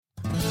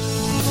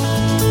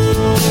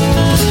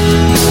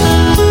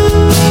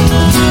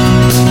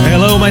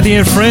my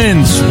dear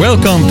friends.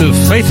 Welcome to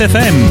Faith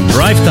FM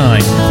Drive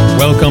Time.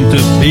 Welcome to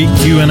Big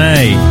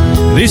Q&A.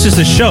 This is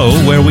the show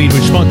where we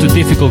respond to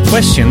difficult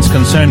questions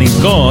concerning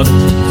God,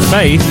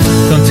 faith,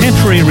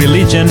 contemporary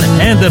religion,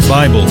 and the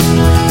Bible.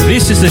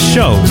 This is the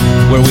show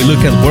where we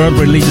look at world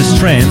religious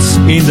trends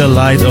in the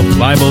light of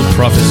Bible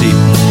prophecy.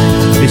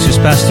 This is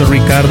Pastor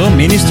Riccardo,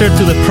 minister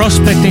to the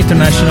Prospect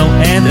International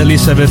and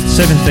Elizabeth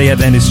Seventh-day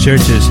Adventist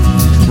churches,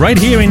 right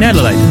here in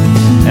Adelaide.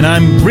 And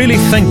I'm really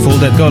thankful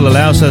that God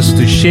allows us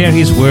to share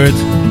His Word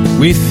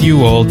with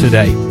you all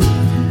today.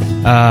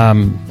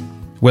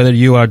 Whether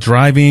you are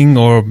driving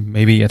or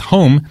maybe at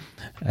home,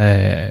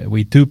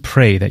 we do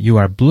pray that you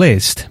are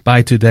blessed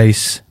by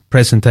today's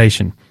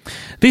presentation.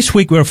 This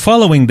week we're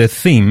following the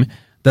theme,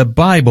 the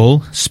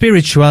Bible,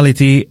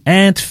 spirituality,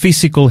 and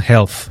physical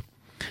health.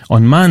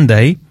 On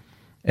Monday,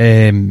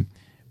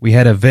 we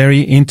had a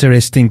very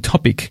interesting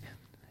topic.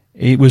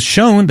 It was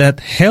shown that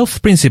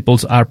health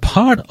principles are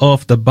part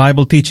of the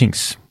Bible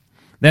teachings.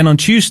 Then on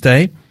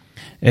Tuesday,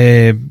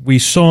 we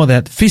saw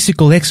that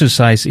physical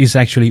exercise is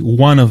actually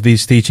one of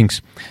these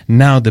teachings.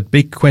 Now the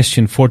big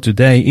question for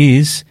today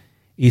is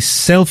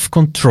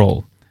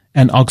self-control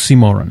an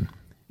oxymoron?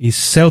 Is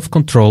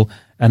self-control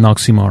an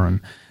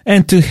oxymoron?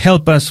 And to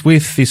help us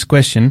with this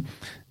question,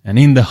 and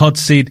in the hot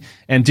seat,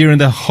 and during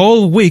the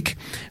whole week,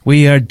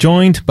 we are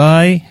joined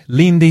by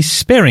Lindy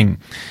Sperring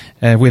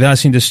with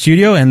us in the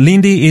studio. And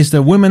Lindy is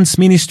the Women's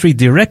Ministry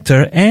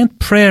Director and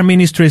Prayer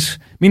Ministries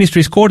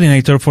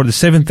Coordinator for the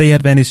Seventh-day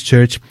Adventist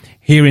Church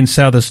here in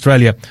South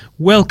Australia.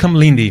 Welcome,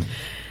 Lindy.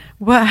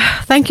 Well,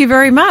 thank you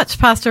very much,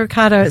 Pastor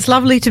Riccardo. It's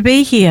lovely to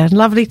be here,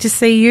 lovely to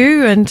see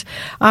you, and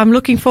I'm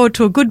looking forward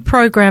to a good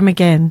program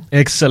again.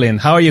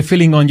 Excellent. How are you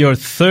feeling on your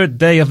third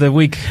day of the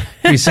week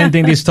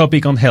presenting this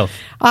topic on health?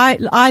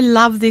 I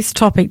love this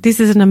topic. This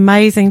is an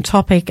amazing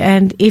topic,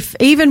 and if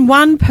even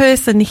one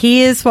person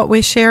hears what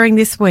we're sharing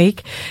this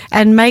week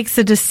and makes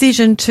a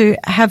decision to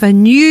have a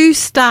new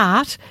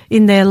start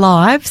in their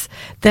lives,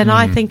 then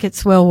I think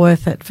it's well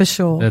worth it for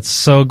sure. That's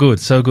so good,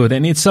 so good.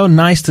 And it's so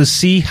nice to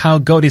see how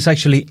God is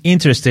actually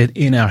interested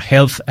in our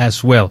health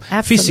as well.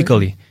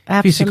 Absolutely.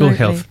 Physical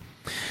health.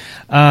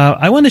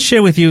 I want to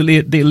share with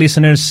you, the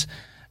listeners,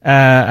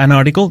 an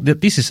article.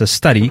 This is a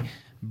study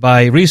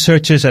by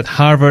researchers at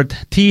Harvard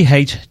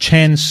T.H.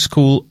 Chan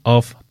School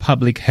of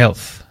Public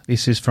Health.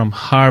 This is from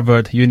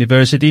Harvard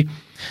University.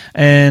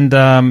 And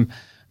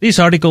this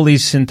article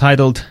is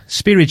entitled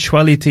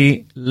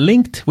Spirituality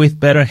Linked with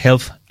Better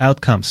Health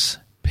Outcomes,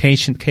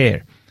 Patient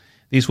Care.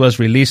 This was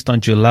released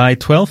on July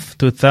 12,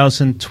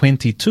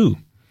 2022.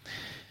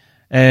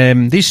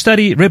 This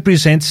study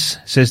represents,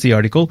 says the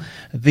article,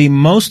 the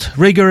most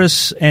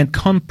rigorous and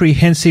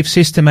comprehensive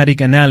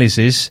systematic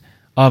analysis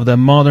of the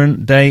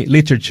modern-day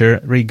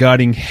literature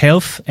regarding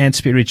health and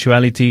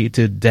spirituality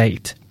to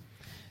date,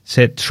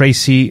 said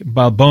Tracy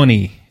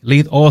Balboni,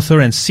 lead author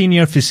and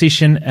senior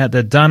physician at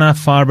the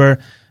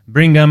Dana-Farber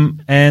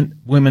Brigham and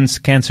Women's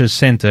Cancer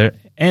Center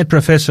and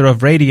professor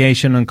of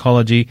radiation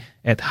oncology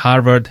at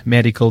Harvard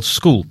Medical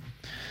School.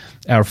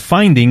 Our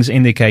findings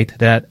indicate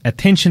that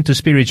attention to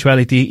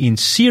spirituality in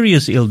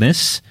serious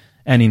illness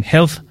and in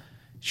health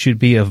should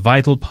be a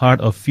vital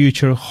part of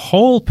future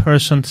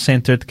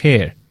whole-person-centered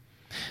care.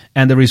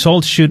 And the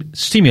results should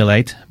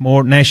stimulate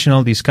more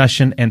national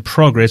discussion and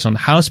progress on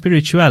how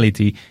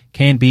spirituality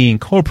can be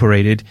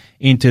incorporated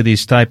into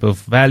this type of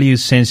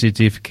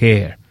value-sensitive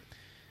care.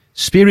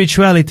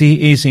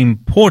 Spirituality is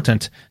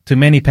important to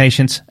many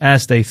patients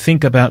as they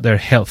think about their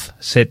health,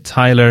 said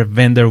Tyler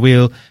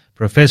Vanderweel,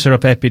 professor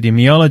of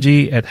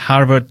epidemiology at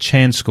Harvard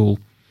Chan School.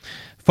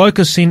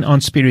 Focusing on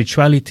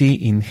spirituality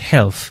in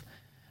health,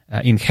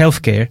 in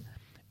healthcare,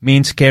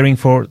 means caring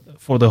for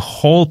the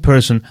whole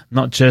person,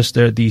 not just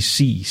their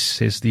disease,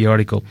 says the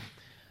article.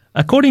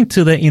 According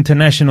to the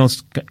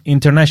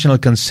International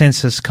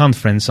Consensus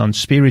Conference on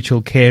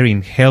Spiritual Care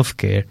in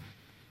Healthcare,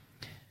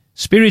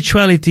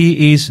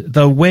 spirituality is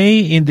the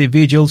way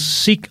individuals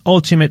seek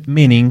ultimate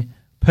meaning,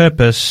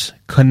 purpose,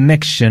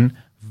 connection,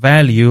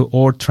 value,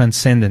 or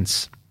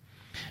transcendence.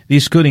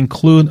 This could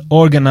include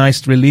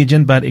organized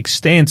religion, but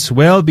extends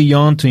well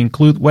beyond to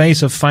include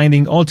ways of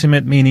finding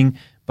ultimate meaning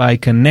by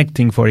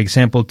connecting, for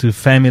example, to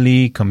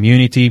family,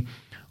 community,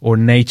 or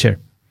nature.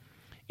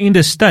 In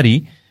the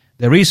study,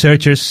 the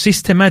researchers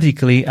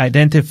systematically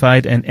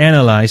identified and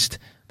analyzed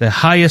the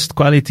highest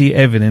quality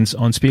evidence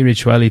on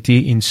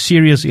spirituality in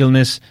serious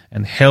illness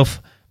and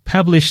health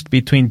published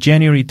between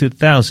January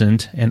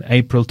 2000 and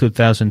April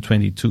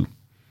 2022.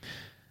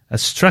 A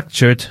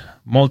structured,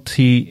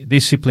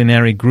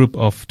 multidisciplinary group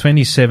of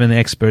 27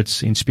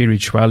 experts in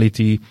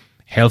spirituality,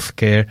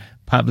 healthcare,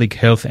 public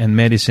health, and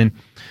medicine,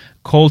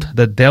 called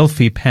the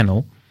Delphi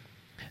Panel,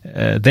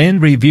 then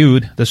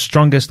reviewed the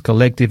strongest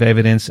collective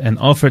evidence and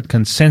offered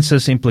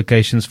consensus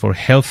implications for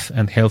health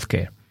and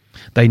healthcare.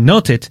 They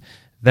noted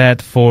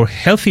that for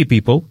healthy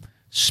people,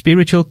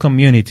 spiritual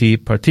community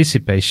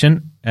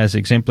participation, as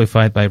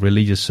exemplified by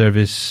religious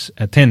service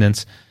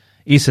attendance,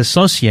 is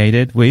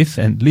associated with,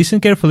 and listen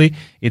carefully,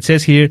 it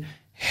says here,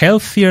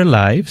 healthier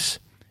lives,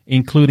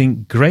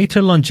 including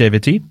greater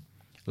longevity,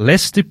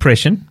 less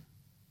depression,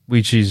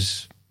 which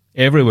is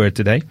everywhere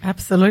today.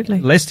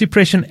 Absolutely. Less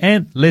depression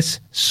and less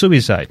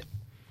suicide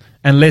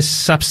and less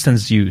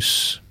substance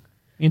use.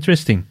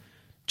 Interesting.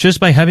 Just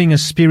by having a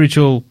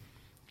spiritual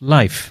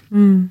life.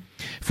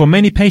 For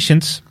many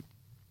patients,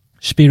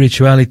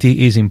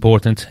 spirituality is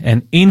important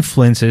and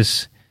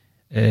influences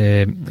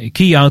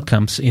key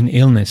outcomes in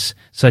illness,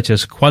 such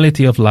as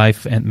quality of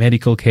life and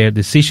medical care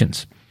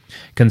decisions.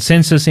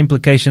 Consensus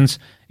implications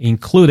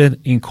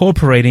included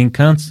incorporating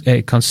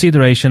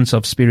considerations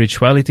of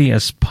spirituality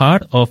as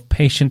part of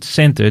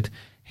patient-centered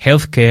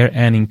healthcare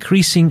and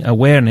increasing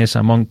awareness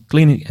among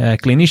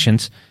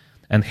clinicians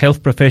and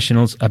health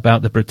professionals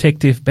about the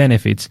protective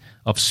benefits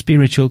of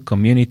spiritual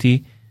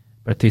community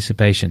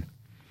participation.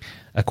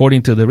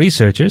 According to the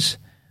researchers,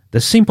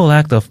 the simple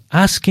act of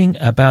asking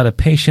about a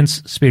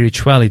patient's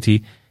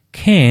spirituality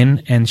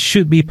can and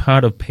should be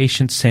part of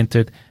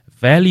patient-centered,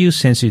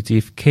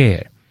 value-sensitive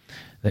care.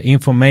 The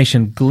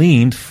information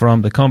gleaned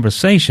from the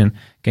conversation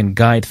can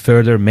guide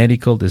further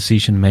medical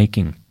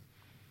decision-making.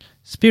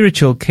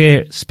 Spiritual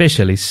care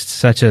specialists,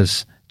 such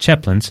as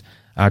chaplains,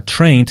 are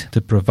trained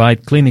to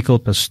provide clinical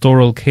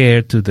pastoral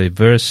care to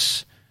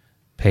diverse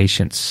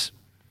patients.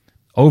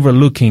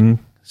 Overlooking,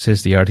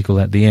 says the article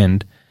at the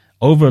end,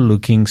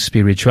 overlooking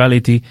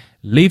spirituality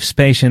leaves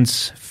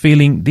patients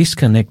feeling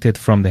disconnected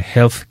from the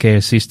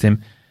healthcare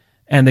system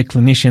and the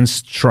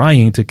clinicians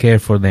trying to care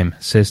for them,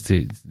 says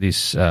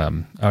this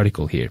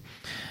article here.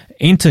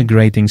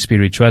 Integrating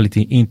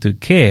spirituality into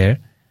care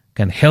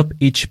can help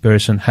each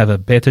person have a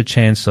better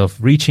chance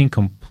of reaching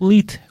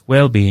complete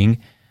well-being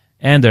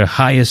and their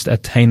highest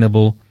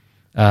attainable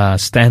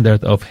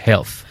standard of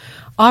health.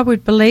 I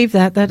would believe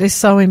that is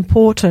so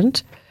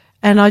important.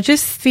 And I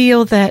just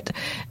feel that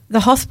the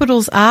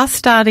hospitals are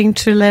starting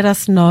to let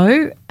us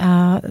know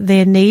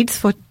their needs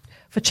for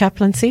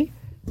chaplaincy.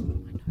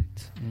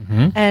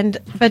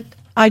 But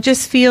I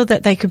just feel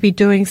that they could be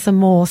doing some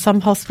more.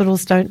 Some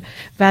hospitals don't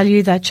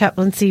value that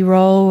chaplaincy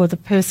role or the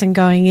person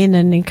going in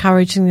and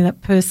encouraging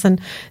that person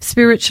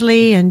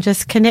spiritually and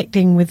just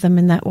connecting with them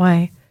in that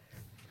way.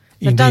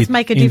 So it does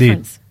make a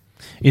difference.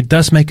 It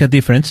does make a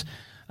difference.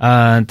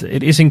 And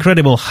it is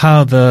incredible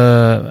how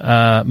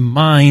the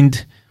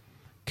mind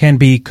can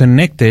be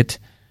connected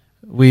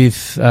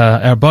with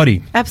our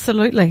body.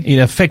 Absolutely. It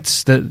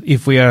affects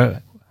if we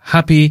are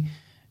happy,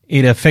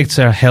 it affects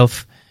our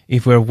health.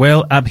 If we're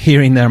well up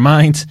here in our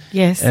minds,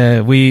 yes,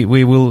 we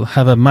will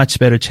have a much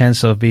better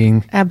chance of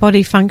being our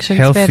body functions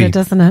healthy. Better,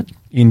 doesn't it?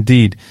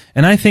 Indeed.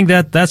 And I think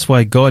that's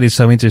why God is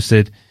so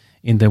interested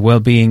in the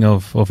well-being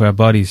of our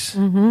bodies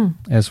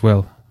as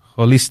well.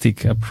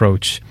 Holistic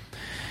approach.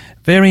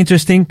 Very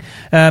interesting.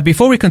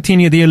 Before we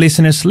continue, dear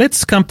listeners,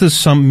 let's come to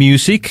some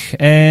music.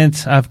 And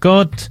I've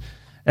got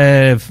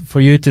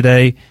for you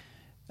today,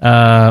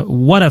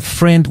 What a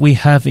Friend We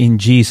Have in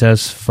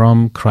Jesus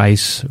from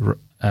Chris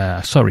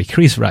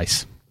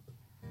Rice.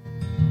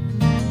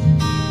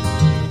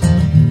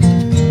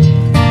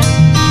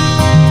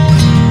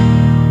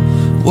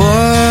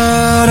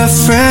 What a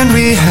friend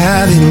we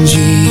have in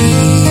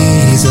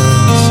Jesus,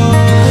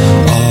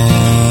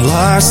 all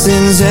our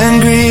sins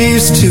and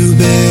griefs to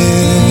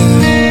bear.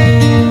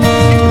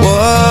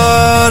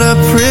 What a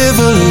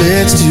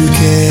privilege to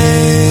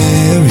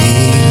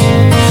carry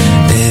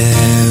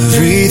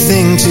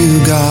everything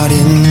to God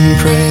in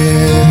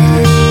prayer.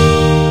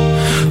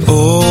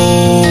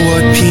 Oh,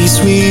 what peace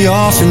we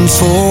often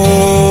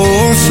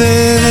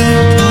forfeit.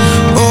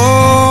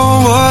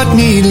 Oh, what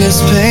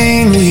needless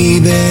pain we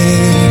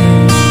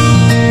bear.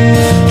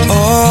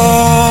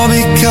 All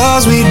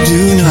because we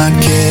do not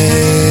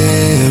carry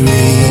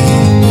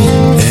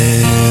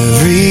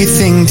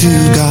everything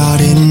to God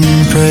in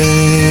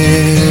prayer.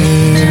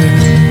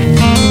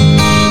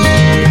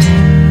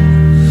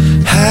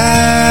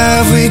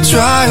 Have we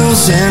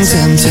trials and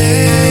temptations?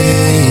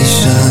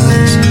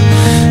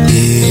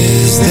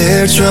 Is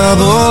there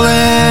trouble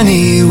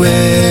anywhere?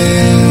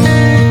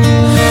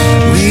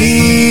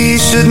 We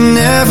should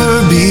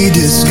never be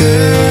discouraged.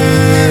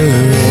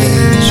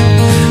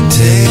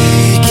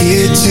 Take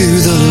it to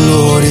the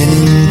Lord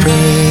in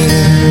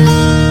prayer.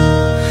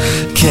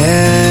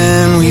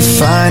 Can we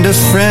find a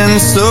friend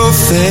so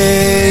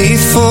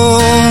faithful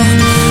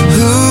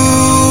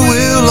who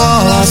will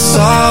all our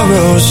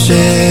sorrows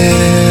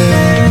share?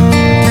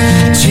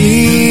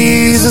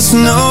 Jesus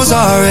knows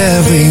our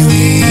every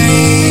weakness.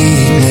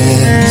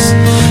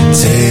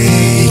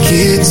 Take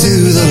it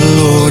to the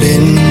Lord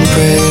in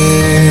prayer.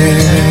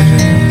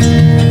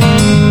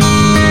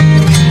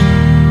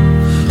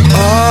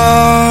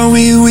 Are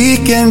we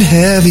weak and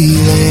heavy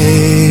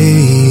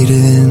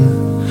laden,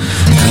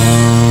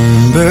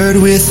 cumbered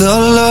with a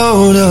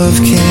load of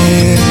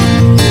care?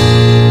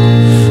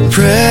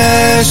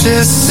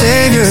 Precious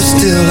Savior,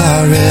 still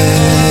our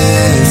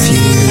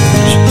refuge.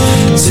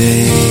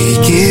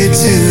 Take it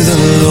to the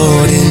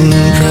Lord in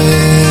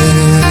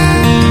prayer.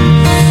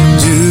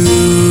 Do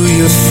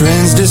your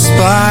friends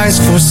despise,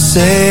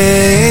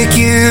 forsake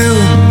you?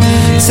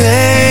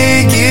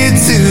 Take it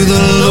to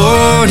the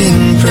Lord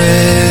in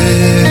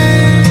prayer.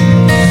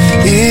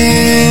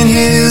 In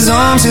His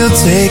arms arms he'll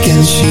take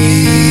and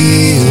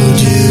shield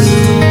you.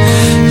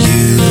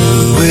 You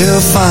will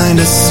find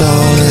a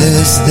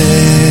solace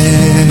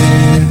there.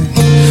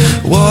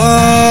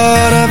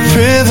 What a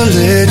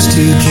privilege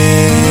to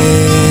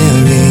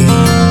carry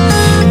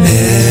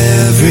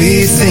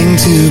everything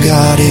to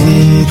God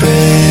in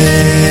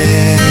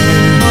prayer.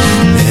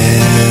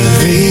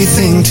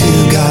 Everything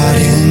to God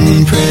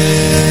in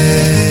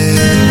prayer.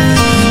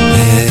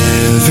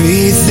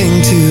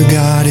 Everything to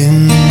God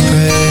in prayer.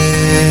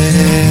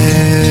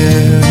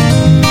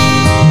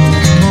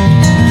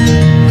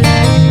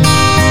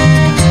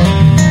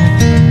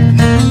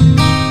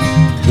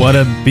 What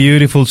a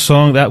beautiful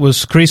song. That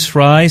was Chris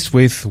Rice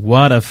with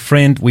What a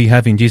Friend We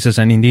Have in Jesus.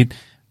 And indeed,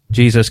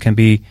 Jesus can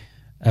be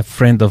a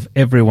friend of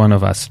every one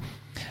of us.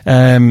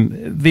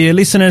 Dear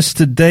listeners,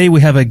 today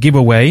we have a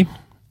giveaway.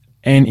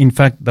 And in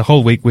fact, the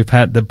whole week we've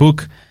had the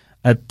book,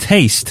 A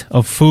Taste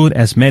of Food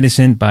as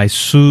Medicine by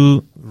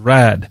Sue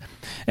Radd.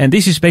 And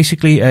this is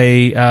basically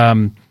a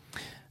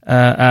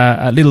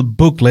little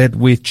booklet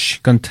which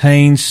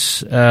contains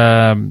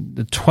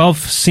the 12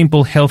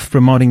 simple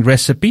health-promoting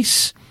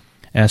recipes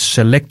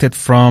selected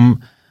from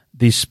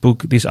this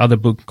other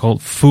book called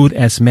Food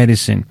as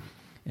Medicine.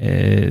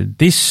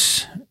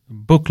 This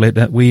booklet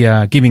that we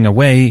are giving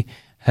away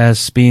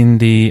has been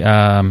the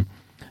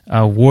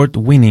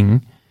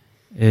award-winning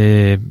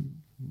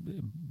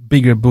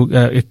bigger book.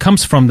 It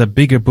comes from the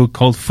bigger book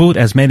called Food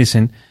as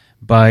Medicine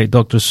by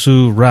Dr.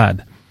 Sue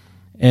Radd.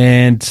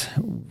 And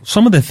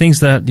some of the things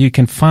that you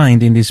can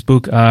find in this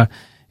book are,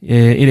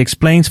 it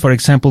explains, for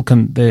example,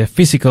 the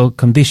physical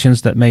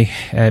conditions that may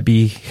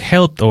be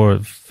helped or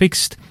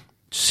fixed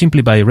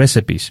simply by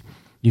recipes.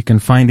 You can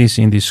find this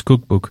in this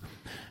cookbook.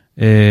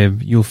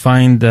 You'll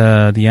find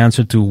the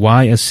answer to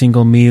why a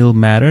single meal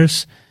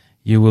matters.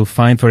 You will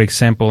find, for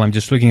example, I'm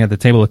just looking at the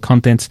table of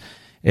contents,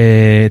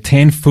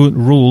 10 food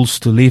rules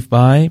to live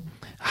by,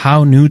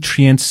 how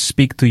nutrients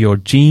speak to your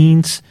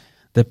genes,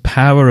 the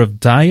power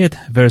of diet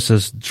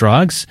versus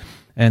drugs.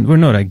 And we're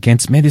not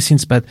against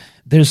medicines, but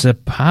there's a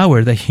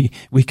power that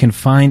we can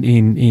find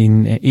in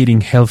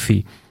eating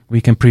healthy.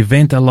 We can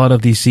prevent a lot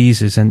of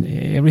diseases, and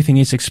everything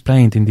is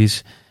explained in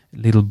this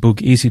little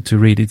book, easy to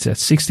read. It's a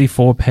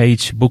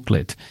 64-page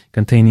booklet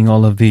containing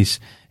all of this.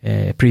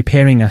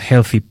 Preparing a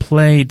healthy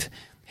plate,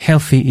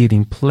 healthy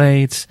eating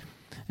plates,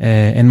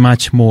 and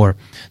much more.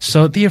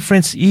 So, dear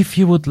friends, if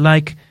you would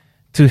like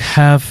to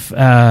have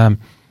a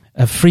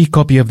free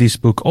copy of this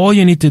book, all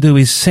you need to do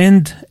is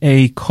send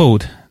a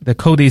code. The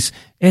code is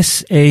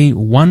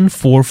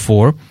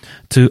SA144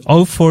 to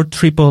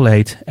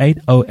 048888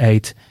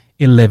 808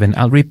 11.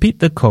 I'll repeat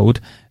the code.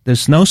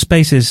 There's no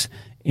spaces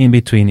in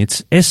between.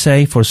 It's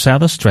SA for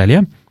South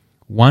Australia,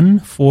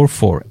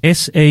 144,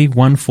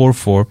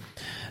 SA144.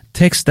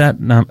 Text that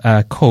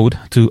code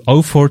to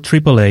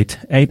 048888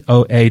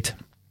 808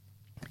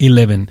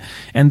 11.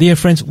 And dear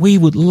friends, we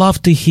would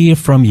love to hear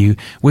from you.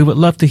 We would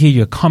love to hear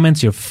your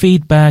comments, your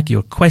feedback,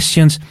 your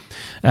questions,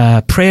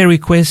 prayer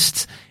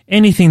requests,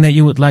 anything that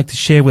you would like to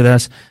share with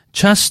us.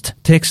 Just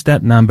text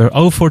that number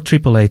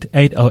 048888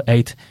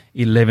 808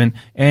 11,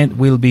 and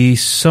we'll be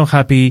so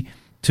happy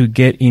to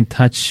get in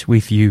touch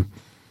with you.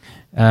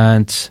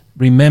 And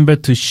remember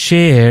to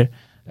share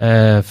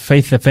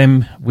Faith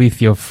FM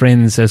with your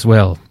friends as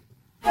well.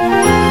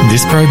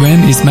 This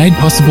program is made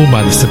possible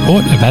by the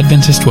support of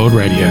Adventist World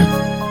Radio.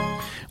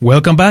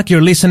 Welcome back.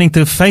 You're listening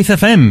to Faith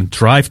FM,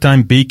 Drive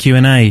Time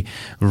BQ&A,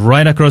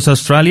 right across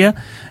Australia.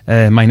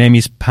 My name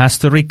is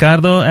Pastor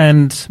Riccardo,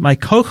 and my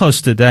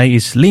co-host today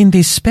is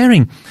Lindy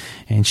Sperring,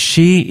 and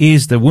she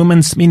is the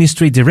Women's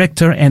Ministry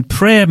Director and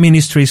Prayer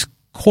Ministries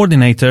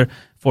Coordinator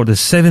for the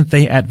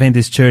Seventh-day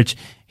Adventist Church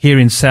here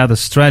in South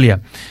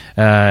Australia.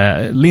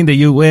 Linda,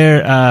 you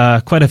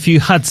wear quite a few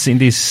hats in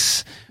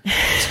this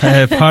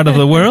part of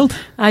the world.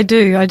 I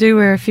do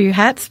wear a few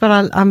hats,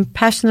 but I'm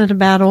passionate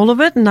about all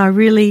of it, and I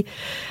really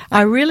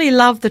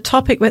love the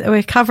topic that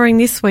we're covering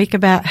this week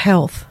about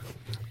health.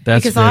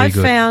 That's because very I've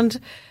good. found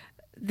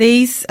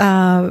these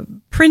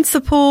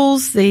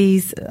principles,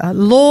 these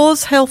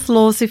laws, health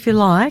laws, if you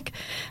like,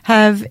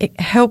 have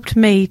helped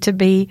me to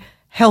be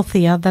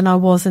healthier than I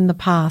was in the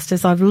past,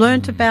 as I've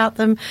learnt about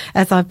them,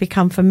 as I've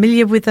become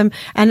familiar with them,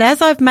 and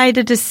as I've made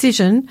a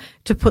decision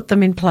to put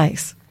them in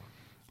place.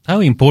 How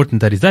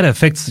important that is. That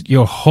affects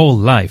your whole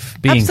life,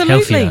 being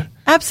healthier.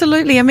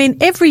 Absolutely. I mean,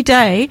 every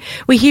day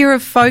we hear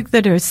of folk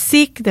that are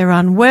sick, they're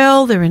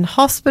unwell, they're in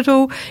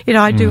hospital. You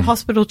know, I do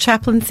hospital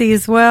chaplaincy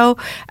as well.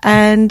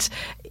 And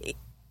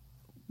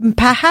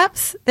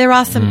perhaps there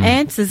are some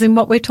answers in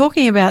what we're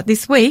talking about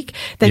this week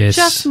that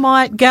just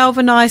might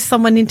galvanize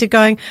someone into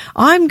going,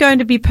 I'm going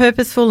to be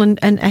purposeful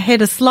and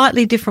head a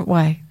slightly different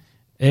way.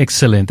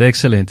 Excellent,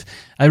 excellent.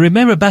 I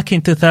remember back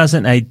in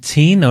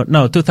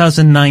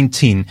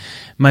 2019,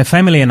 my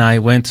family and I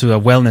went to a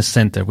wellness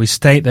center. We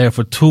stayed there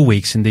for 2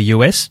 weeks in the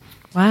U.S.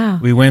 Wow.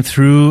 We went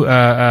through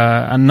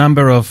a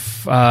number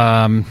of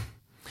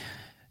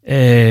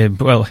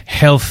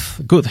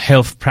good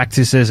health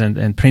practices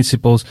and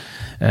principles,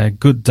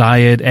 good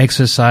diet,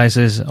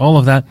 exercises, all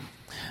of that.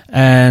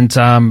 And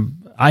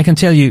I can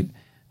tell you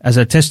as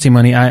a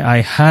testimony,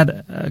 I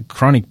had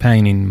chronic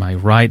pain in my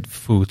right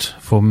foot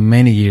for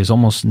many years,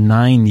 almost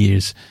 9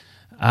 years.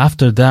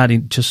 After that,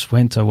 it just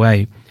went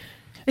away.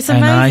 It's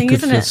amazing, and I could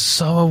isn't feel it?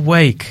 so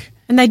awake.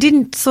 And they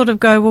didn't sort of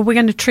go, well, we're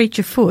going to treat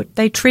your foot.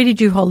 They treated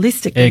you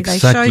holistically.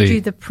 Exactly. They showed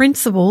you the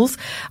principles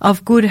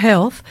of good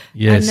health.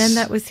 Yes. And then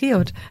that was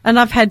healed. And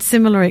I've had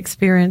similar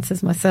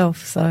experiences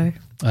myself, so.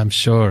 I'm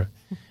sure.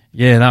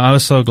 Yeah, no, I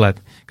was so glad.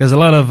 Because a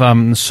lot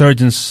of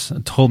surgeons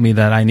told me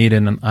that I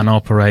needed an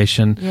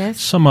operation.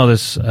 Yes. Some other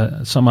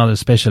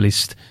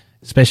specialists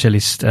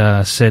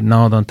said,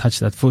 no, don't touch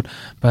that foot.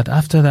 But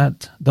after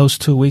that, those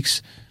 2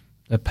 weeks,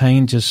 the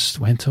pain just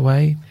went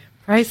away.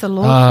 Praise the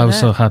Lord. I was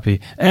so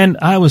happy. And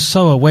I was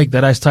so awake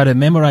that I started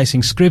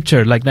memorizing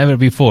scripture like never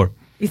before.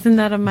 Isn't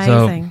that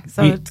amazing?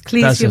 So it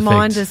clears your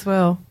mind as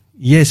well.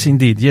 Yes,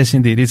 indeed. Yes,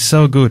 indeed. It's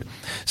so good.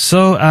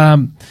 So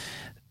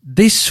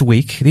this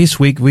week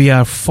we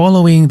are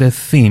following the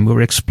theme.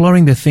 We're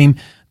exploring the theme,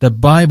 the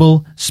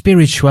Bible,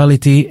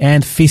 spirituality,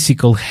 and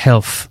physical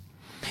health.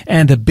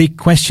 And the big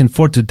question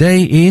for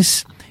today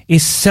is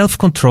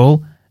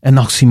self-control an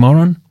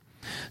oxymoron?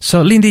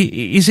 So,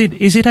 Lindy, is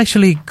it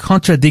actually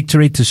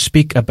contradictory to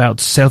speak about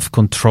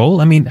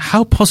self-control? I mean,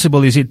 how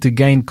possible is it to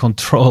gain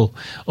control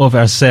of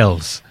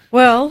ourselves?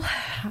 Well,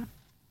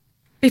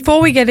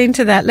 before we get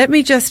into that, let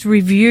me just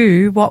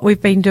review what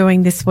we've been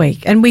doing this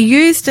week. And we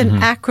used an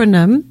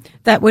acronym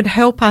that would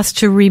help us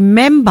to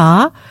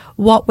remember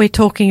what we're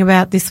talking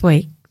about this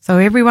week. So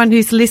everyone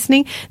who's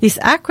listening, this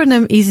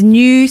acronym is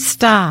New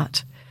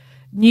Start.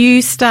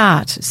 New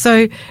Start.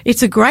 So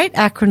it's a great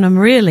acronym,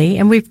 really.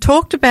 And we've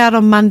talked about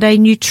on Monday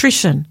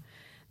nutrition,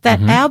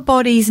 that our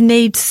bodies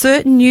need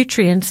certain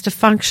nutrients to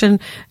function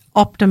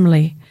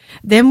optimally.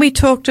 Then we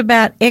talked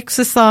about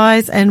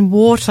exercise and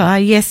water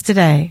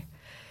yesterday.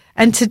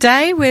 And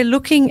today we're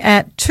looking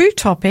at two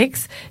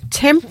topics,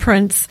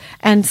 temperance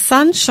and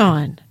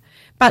sunshine.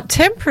 But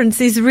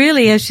temperance is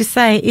really, as you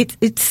say,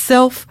 it's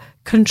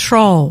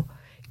self-control.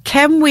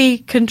 Can we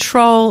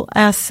control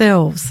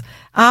ourselves?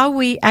 Are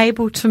we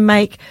able to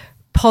make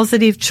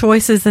positive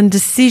choices and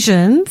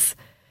decisions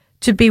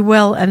to be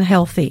well and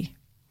healthy?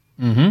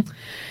 The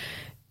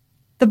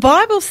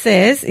Bible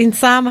says in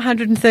Psalm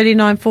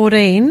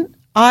 139:14,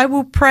 I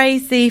will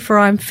praise thee, for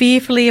I am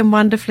fearfully and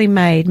wonderfully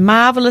made.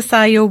 Marvellous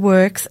are your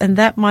works, and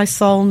that my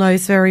soul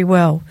knows very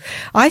well.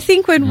 I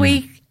think when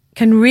we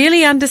can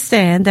really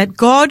understand that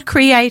God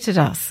created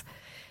us,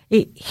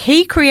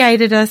 He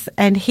created us,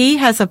 and He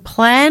has a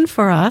plan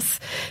for us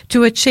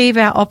to achieve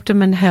our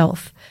optimum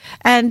health.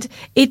 And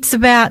it's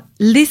about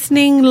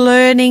listening,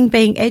 learning,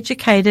 being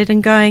educated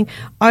and going,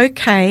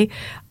 okay,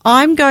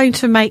 I'm going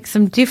to make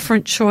some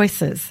different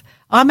choices.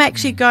 I'm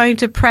actually going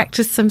to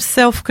practice some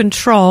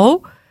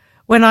self-control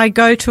when I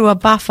go to a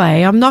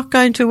buffet. I'm not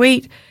going to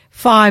eat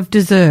 5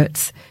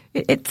 desserts.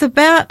 It's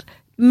about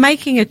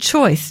making a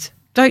choice,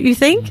 don't you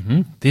think?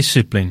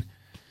 Discipline.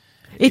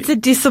 It's a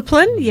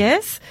discipline,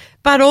 yes.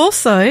 But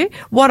also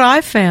what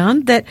I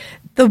found that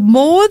the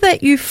more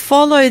that you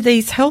follow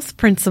these health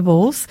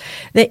principles,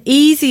 the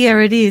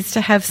easier it is to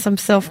have some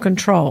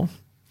self-control.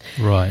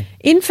 Right.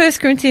 In 1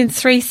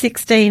 Corinthians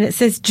 3:16, it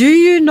says, do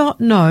you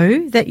not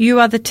know that you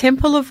are the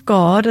temple of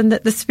God and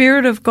that the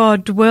Spirit of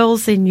God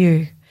dwells in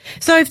you?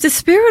 So if the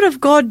Spirit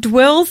of God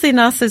dwells in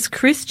us as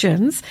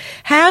Christians,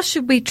 how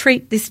should we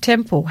treat this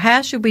temple?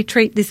 How should we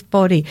treat this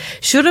body?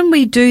 Shouldn't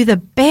we do the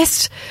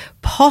best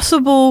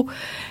possible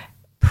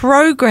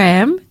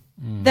program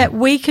that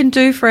we can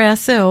do for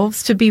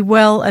ourselves to be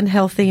well and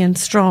healthy and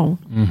strong?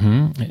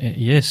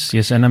 Yes.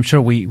 And I'm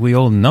sure we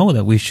all know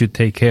that we should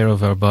take care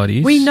of our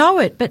bodies. We know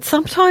it, but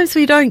sometimes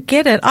we don't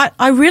get it.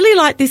 I really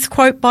like this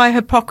quote by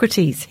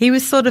Hippocrates. He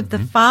was sort of the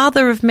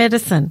father of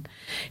medicine.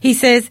 He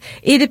says,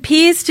 it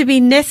appears to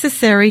be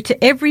necessary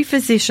to every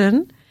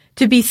physician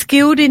to be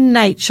skilled in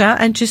nature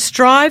and to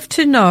strive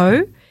to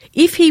know,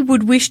 if he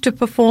would wish to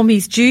perform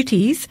his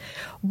duties,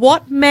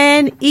 what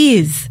man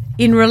is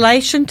in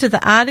relation to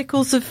the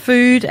articles of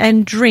food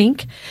and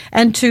drink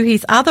and to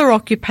his other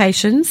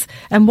occupations,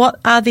 and what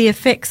are the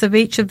effects of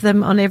each of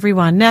them on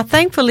everyone. Now,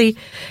 thankfully,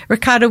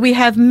 Riccardo, we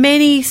have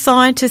many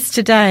scientists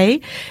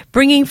today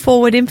bringing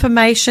forward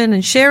information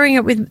and sharing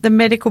it with the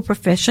medical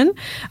profession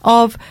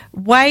of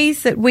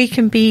ways that we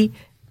can be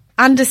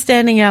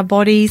understanding our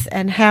bodies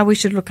and how we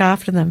should look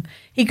after them.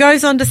 He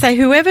goes on to say,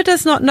 whoever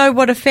does not know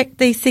what effect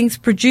these things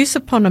produce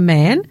upon a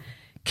man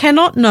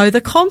cannot know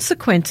the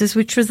consequences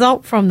which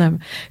result from them.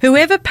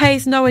 Whoever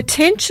pays no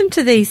attention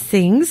to these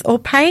things, or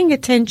paying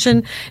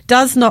attention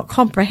does not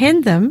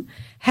comprehend them,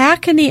 how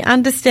can he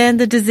understand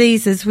the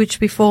diseases which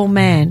befall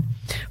man?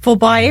 For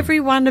by every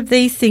one of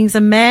these things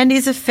a man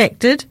is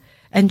affected,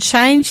 and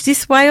change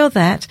this way or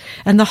that,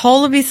 and the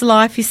whole of his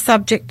life is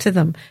subject to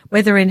them,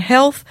 whether in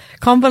health,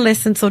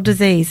 convalescence or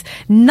disease.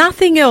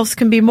 Nothing else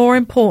can be more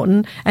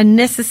important and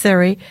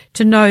necessary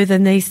to know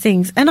than these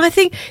things. And I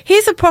think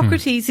here's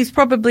Hippocrates is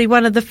probably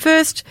one of the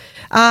first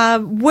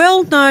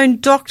well-known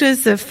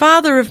doctors, the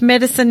father of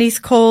medicine he's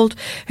called,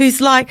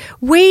 who's like,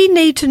 we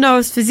need to know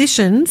as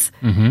physicians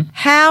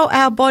how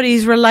our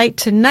bodies relate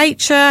to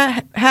nature,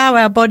 how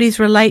our bodies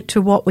relate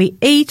to what we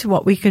eat,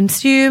 what we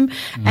consume,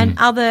 and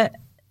other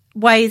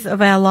ways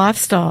of our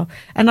lifestyle.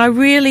 And I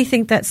really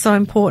think that's so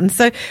important.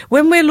 So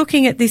when we're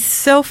looking at this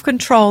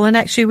self-control, and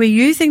actually we're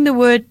using the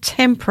word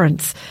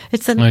temperance,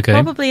 it's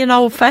probably an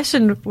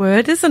old-fashioned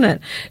word, isn't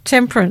it?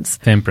 Temperance.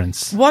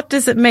 Temperance. What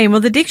does it mean?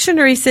 Well, the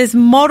dictionary says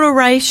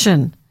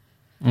moderation.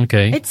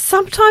 Okay. It's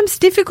sometimes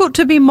difficult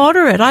to be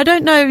moderate. I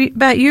don't know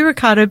about you,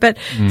 Riccardo, but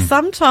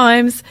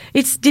sometimes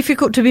it's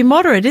difficult to be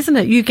moderate, isn't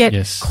it? You get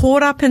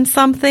caught up in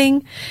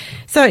something.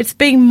 So it's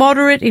being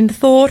moderate in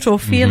thought or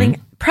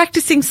feeling,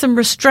 practicing some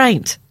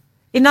restraint.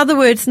 In other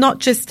words, not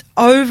just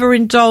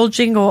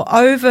overindulging or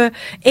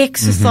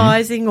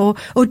over-exercising or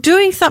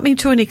doing something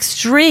to an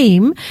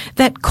extreme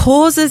that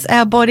causes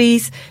our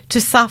bodies to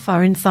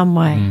suffer in some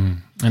way.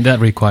 And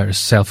that requires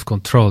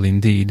self-control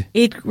indeed.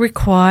 It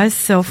requires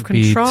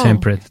self-control. To be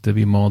temperate, to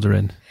be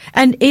moderate.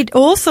 And it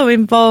also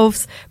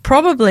involves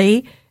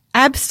probably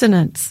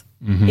abstinence.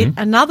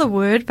 Another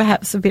word,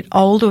 perhaps a bit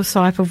older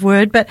type of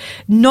word, but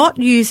not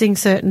using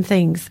certain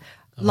things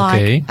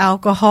like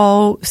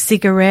alcohol,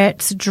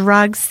 cigarettes,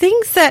 drugs,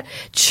 things that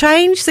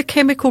change the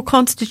chemical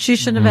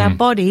constitution of our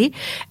body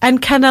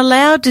and can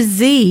allow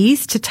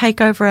disease to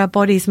take over our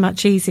bodies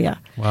much easier.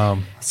 Wow.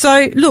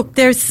 So look,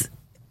 there's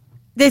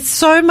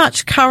so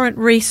much current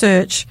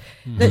research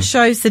that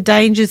shows the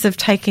dangers of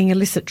taking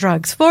illicit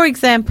drugs. For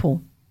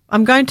example,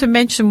 I'm going to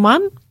mention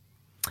one.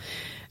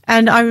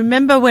 And I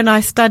remember when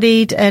I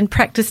studied and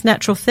practiced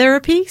natural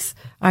therapies,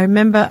 I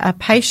remember a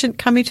patient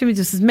coming to me,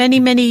 this was many,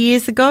 many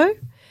years ago,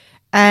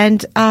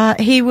 and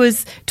he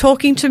was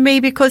talking to me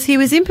because he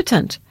was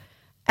impotent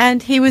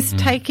and he was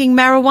taking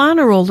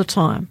marijuana all the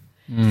time.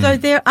 So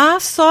there are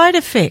side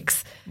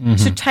effects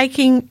to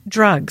taking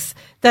drugs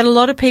that a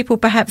lot of people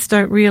perhaps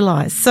don't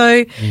realise.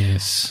 So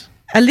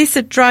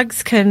illicit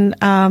drugs can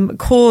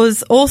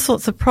cause all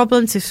sorts of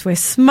problems if we're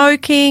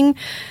smoking,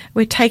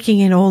 we're taking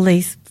in all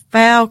these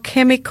foul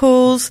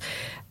chemicals,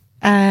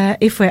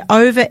 if we're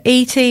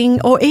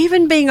overeating or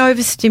even being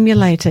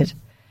overstimulated.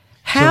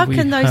 How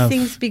can those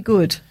things be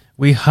good?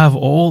 We have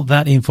all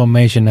that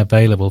information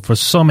available for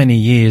so many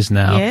years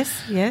now.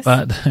 Yes.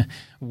 But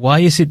why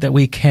is it that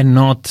we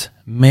cannot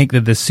make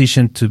the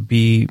decision to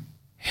be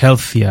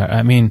healthier?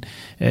 I mean,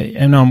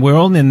 we're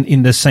all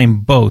in the same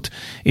boat.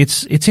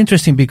 It's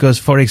interesting because,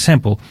 for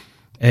example,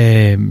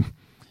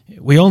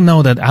 we all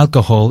know that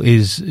alcohol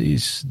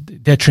is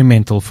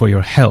detrimental for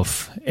your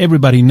health.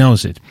 Everybody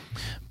knows it.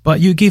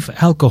 But you give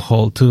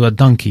alcohol to a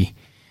donkey,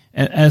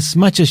 as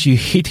much as you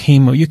hit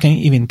him or you can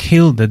even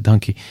kill the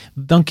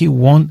donkey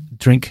won't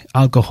drink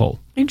alcohol.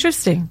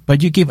 Interesting.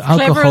 But you give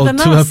alcohol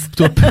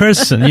to a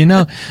person,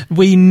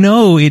 we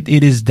know it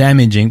is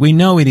damaging. We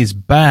know it is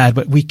bad,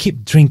 but we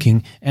keep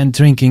drinking and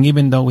drinking,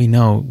 even though we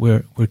know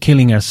we're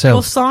killing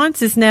ourselves. Well,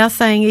 science is now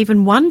saying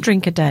even one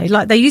drink a day.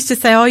 Like they used to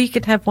say, you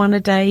could have one a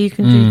day, you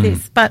can do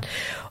this. But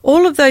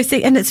all of those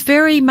things, and it's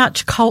very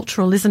much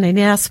cultural, isn't it? In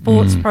our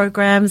sports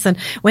programs, and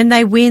when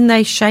they win,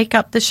 they shake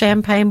up the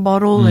champagne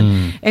bottle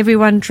and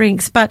everyone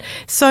drinks. But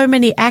so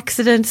many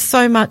accidents,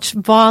 so much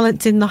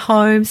violence in the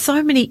home,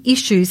 so many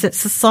issues that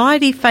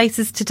society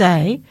faces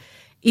today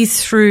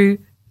is through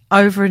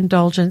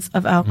overindulgence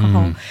of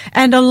alcohol.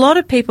 And a lot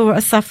of people are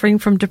suffering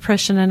from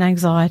depression and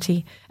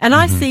anxiety. And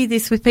I see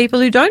this with people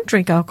who don't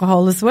drink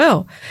alcohol as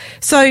well.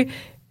 So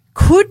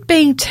could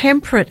being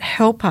temperate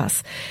help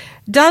us?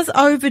 Does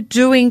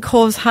overdoing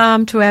cause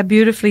harm to our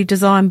beautifully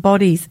designed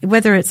bodies,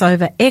 whether it's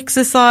over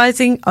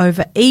exercising,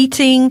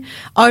 overeating,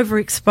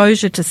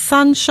 overexposure to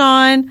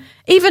sunshine,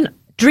 even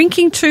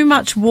drinking too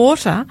much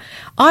water?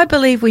 I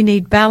believe we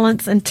need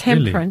balance and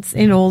temperance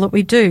in all that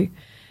we do.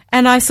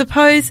 And I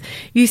suppose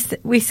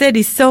we said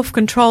is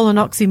self-control an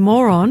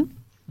oxymoron,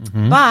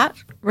 but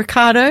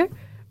Riccardo,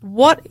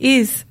 what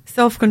is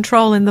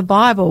self-control in the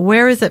Bible?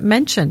 Where is it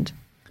mentioned?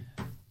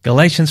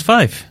 Galatians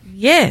 5.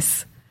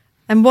 Yes.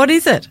 And what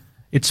is it?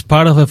 It's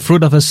part of a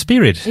fruit of the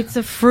Spirit. It's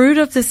a fruit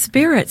of the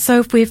Spirit.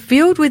 So if we're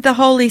filled with the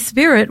Holy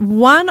Spirit,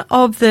 one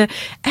of the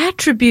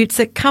attributes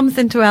that comes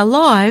into our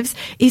lives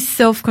is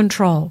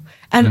self-control.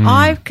 And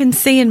I can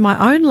see in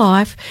my own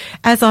life,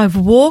 as I've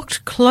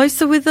walked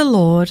closer with the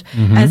Lord,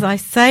 as I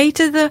say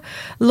to the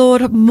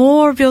Lord,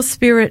 more of your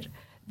Spirit,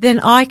 then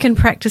I can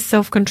practice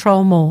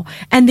self-control more.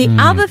 And the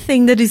other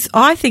thing that is,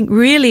 I think,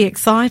 really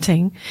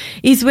exciting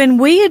is when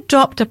we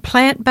adopt a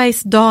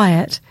plant-based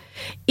diet,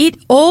 it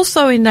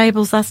also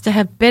enables us to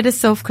have better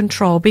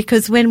self-control,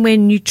 because when we're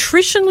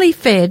nutritionally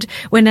fed,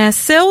 when our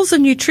cells are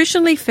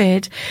nutritionally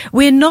fed,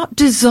 we're not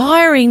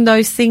desiring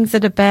those things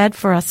that are bad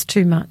for us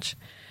too much.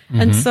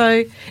 And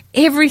so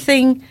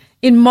everything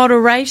in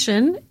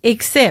moderation,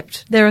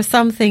 except there are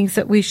some things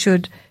that we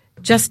should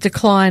just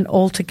decline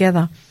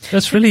altogether.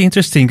 That's really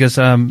interesting because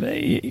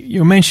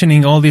you're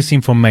mentioning all this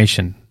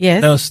information.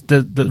 Yes.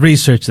 The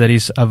research that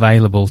is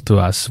available to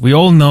us. We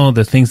all know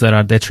the things that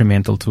are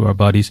detrimental to our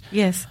bodies.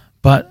 Yes.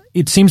 But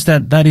it seems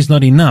that is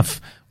not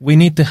enough. We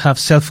need to have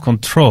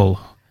self-control.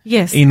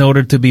 Yes. In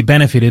order to be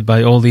benefited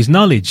by all this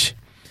knowledge.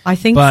 I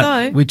think but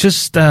so. We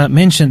just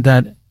mentioned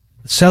that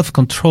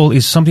self-control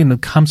is something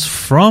that comes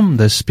from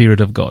the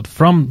Spirit of God,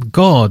 from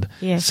God.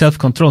 Yes.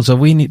 Self-control. So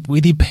we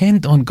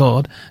depend on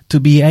God to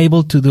be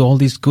able to do all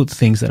these good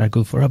things that are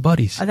good for our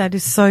bodies. That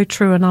is so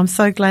true, and I'm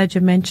so glad you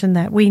mentioned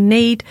that. We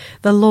need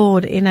the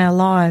Lord in our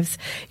lives.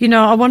 You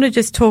know, I want to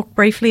just talk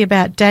briefly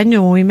about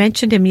Daniel. We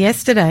mentioned him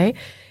yesterday.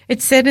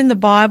 It said in the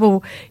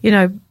Bible, you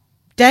know,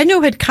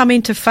 Daniel had come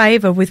into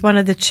favor with one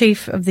of the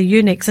chief of the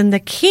eunuchs, and the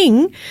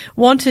king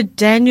wanted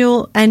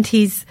Daniel and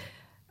his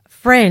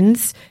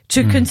friends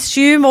to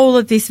consume all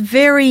of this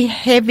very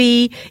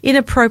heavy,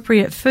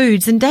 inappropriate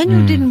foods. And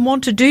Daniel didn't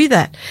want to do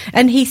that.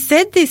 And he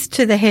said this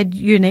to the head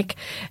eunuch,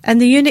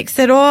 and the eunuch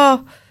said,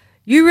 "Oh,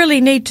 you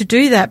really need to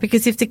do that,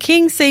 because if the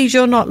king sees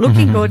you're not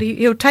looking good,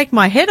 he'll take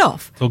my head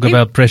off." Talk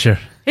about pressure.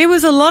 It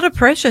was a lot of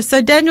pressure.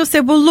 So Daniel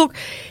said, "Well, look,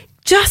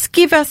 just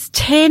give us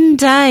 10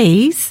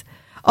 days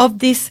of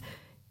this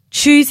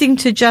choosing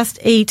to just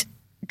eat,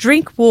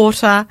 drink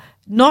water,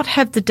 not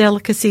have the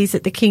delicacies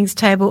at the king's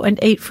table,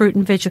 and eat fruit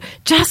and vegetables.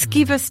 Just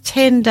give us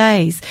 10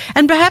 days.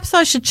 And perhaps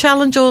I should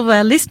challenge all of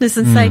our listeners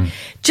and say,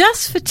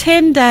 just for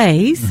 10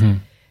 days,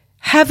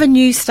 have a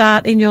new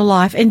start in your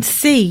life and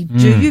see,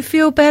 do you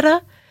feel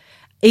better?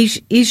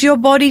 Is your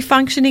body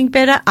functioning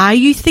better? Are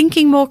you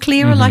thinking more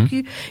clearer, like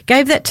you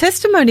gave that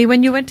testimony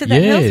when you went to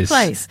that health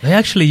place? They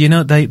actually, you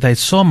know, they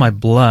saw my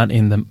blood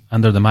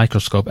under the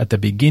microscope at the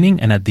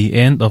beginning and at the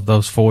end of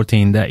those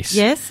 14 days.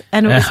 Yes,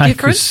 and it was I different.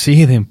 could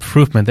see the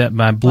improvement. That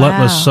my blood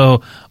was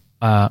so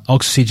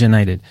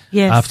oxygenated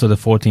after the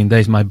 14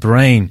 days. My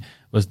brain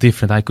was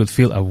different. I could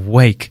feel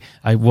awake.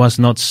 I was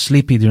not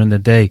sleepy during the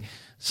day.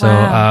 So,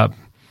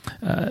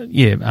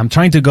 I'm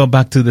trying to go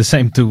back to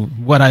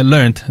what I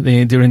learned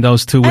during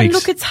those 2 weeks. And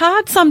look, it's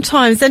hard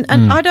sometimes, and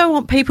I don't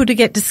want people to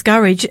get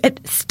discouraged.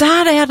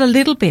 Start out a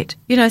little bit,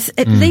 you know,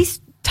 at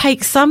least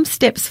take some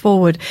steps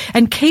forward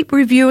and keep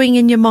reviewing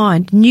in your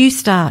mind. New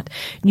start,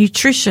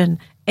 nutrition,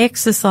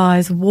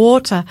 exercise,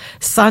 water,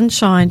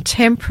 sunshine,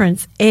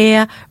 temperance,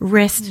 air,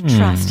 rest,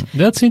 trust.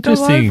 That's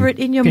interesting. Go over it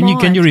in your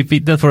mind. Can you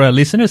repeat that for our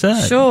listeners?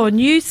 Sure.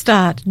 New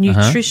start,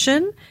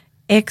 nutrition,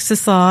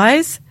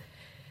 exercise,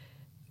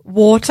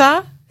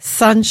 water,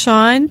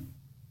 sunshine,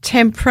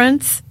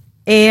 temperance,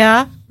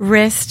 air,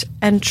 rest,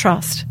 and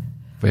trust.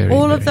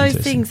 All of those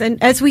things.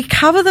 And as we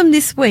cover them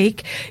this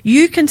week,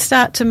 you can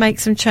start to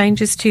make some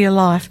changes to your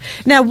life.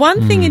 Now,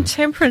 one thing in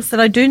temperance that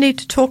I do need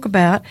to talk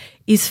about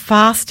is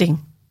fasting.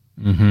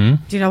 Do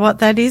you know what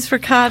that is,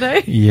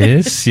 Riccardo?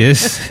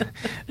 Yes.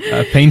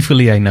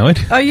 Painfully, I know it.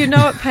 Oh, you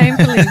know it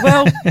painfully.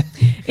 Well,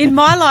 in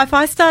my life,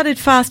 I started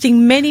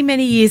fasting many,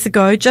 many years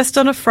ago, just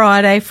on a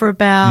Friday for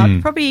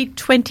about probably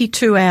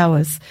 22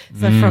 hours.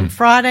 So from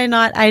Friday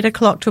night, 8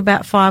 o'clock to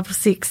about 5 or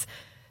 6.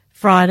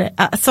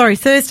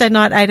 Thursday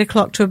night, 8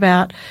 o'clock to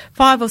about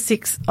 5 or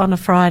 6 on a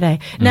Friday.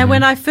 Now,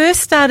 when I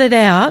first started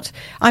out,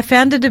 I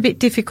found it a bit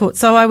difficult.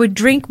 So I would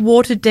drink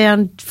watered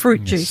down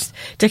fruit juice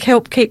to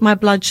help keep my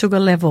blood sugar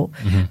level.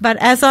 But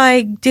as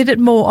I did it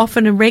more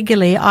often and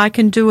regularly, I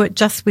can do it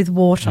just with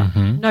water.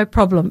 No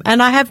problem.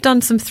 And I have done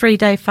some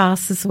 3-day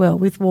fasts as well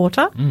with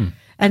water.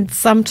 And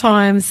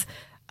sometimes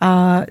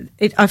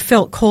I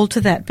felt called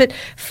to that. But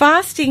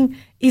fasting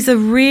is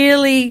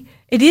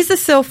it is a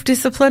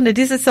self-discipline, it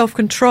is a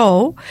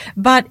self-control,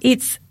 but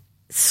it's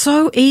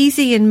so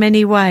easy in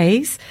many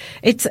ways.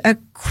 It's a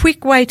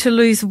quick way to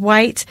lose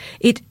weight.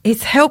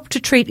 It's helped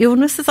to treat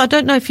illnesses. I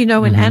don't know if you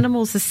know when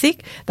animals are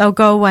sick, they'll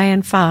go away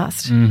and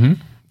fast. And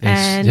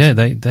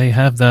they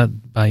have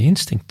that by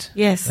instinct.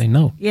 Yes. They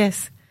know.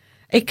 Yes.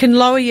 It can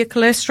lower your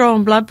cholesterol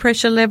and blood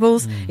pressure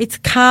levels. It's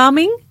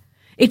calming.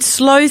 It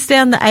slows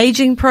down the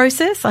aging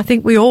process. I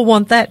think we all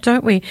want that,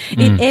 don't we?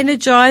 It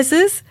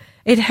energizes.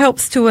 It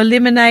helps to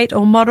eliminate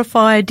or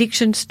modify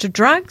addictions to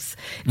drugs.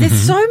 There's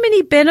so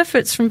many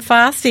benefits from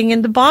fasting,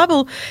 and the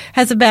Bible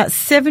has about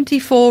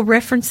 74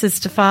 references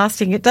to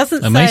fasting. It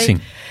doesn't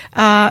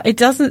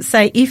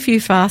say if you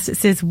fast, it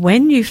says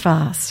when you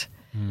fast.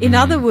 In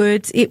other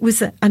words, it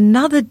was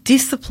another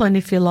discipline,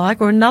 if you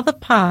like, or another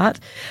part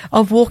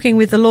of walking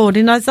with the Lord.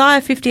 In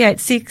Isaiah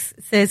 58:6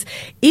 it says,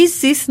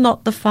 "Is this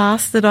not the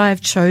fast that I have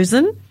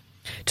chosen?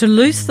 To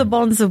loose the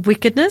bonds of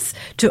wickedness,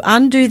 to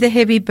undo the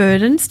heavy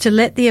burdens, to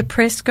let the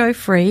oppressed go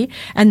free,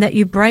 and that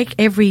you break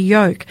every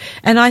yoke."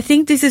 And I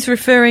think this is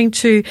referring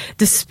to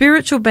the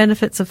spiritual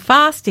benefits of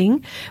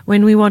fasting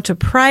when we want to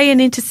pray and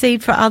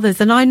intercede for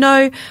others. And I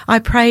know I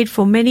prayed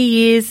for many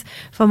years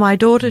for my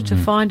daughter to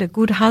find a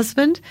good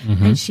husband,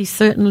 and she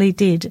certainly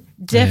did.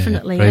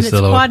 Definitely. And it's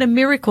quite a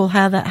miracle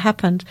how that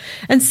happened.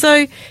 And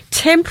so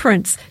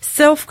temperance,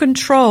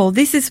 self-control,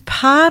 this is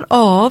part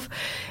of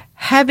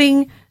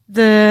having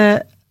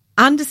the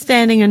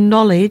understanding and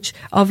knowledge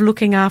of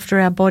looking after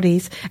our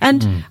bodies.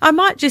 And I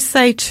might just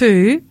say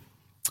too,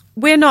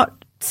 we're not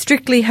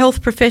strictly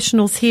health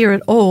professionals here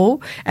at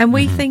all, and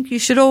we think you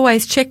should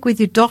always check with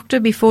your doctor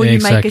before you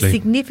make a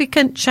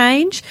significant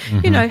change.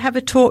 You know, have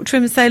a talk to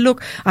him and say,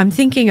 look, I'm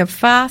thinking of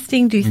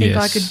fasting. Do you think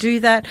I could do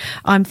that?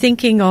 I'm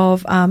thinking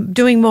of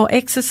doing more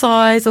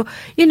exercise. Or,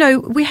 you know,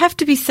 we have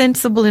to be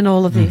sensible in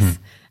all of this,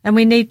 and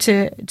we need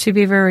to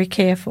be very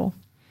careful.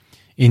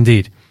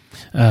 Indeed.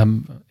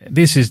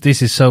 This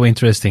is so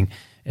interesting.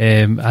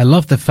 I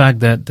love the fact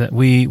that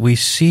we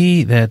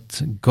see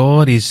that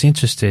God is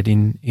interested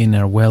in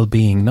our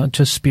well-being, not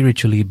just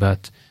spiritually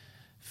but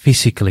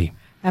physically.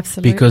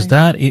 Absolutely. Because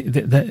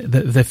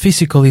the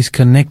physical is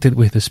connected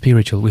with the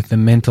spiritual, with the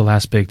mental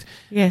aspect.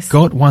 Yes.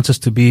 God wants us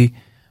to be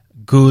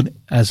good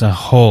as a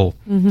whole.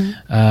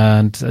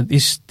 And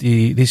this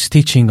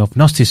teaching of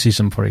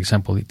Gnosticism, for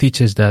example, it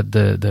teaches that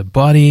the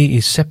body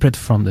is separate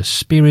from the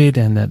spirit,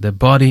 and that the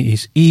body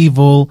is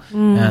evil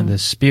and the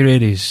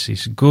spirit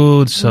is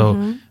good.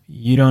 So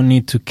you don't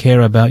need to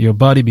care about your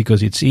body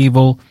because it's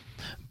evil.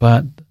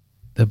 But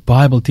the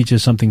Bible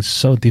teaches something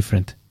so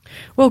different.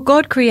 Well,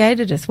 God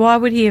created us. Why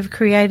would he have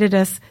created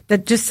us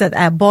that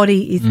our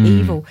body is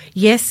evil?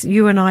 Yes,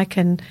 you and I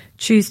can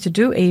choose to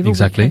do evil.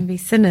 Exactly. We can be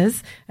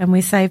sinners and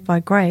we're saved by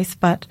grace.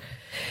 But,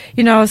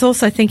 you know, I was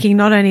also thinking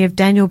not only of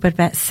Daniel but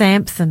about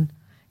Samson.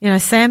 You know,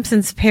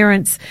 Samson's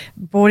parents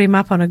brought him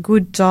up on a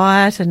good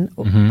diet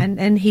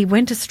and he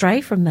went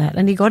astray from that,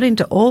 and he got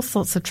into all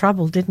sorts of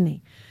trouble, didn't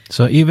he?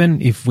 So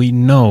even if we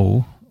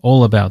know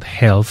all about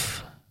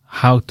health,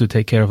 how to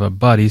take care of our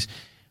bodies,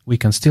 we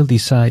can still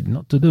decide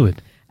not to do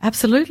it.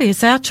 Absolutely.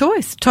 It's our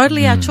choice,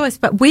 totally our choice.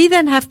 But we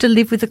then have to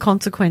live with the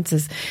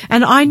consequences.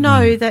 And I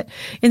know that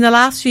in the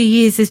last few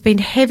years there's been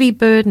heavy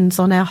burdens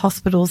on our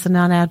hospitals and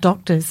on our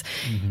doctors.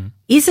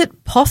 Is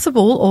it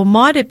possible, or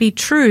might it be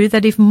true,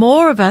 that if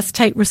more of us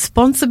take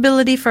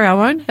responsibility for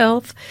our own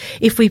health,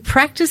 if we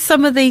practice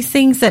some of these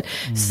things that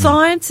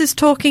science is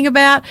talking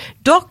about,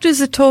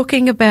 doctors are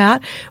talking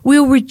about,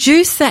 we'll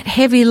reduce that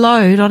heavy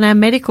load on our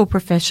medical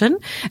profession,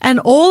 and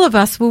all of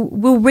us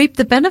will reap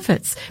the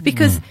benefits?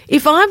 Because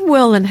if I'm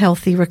well and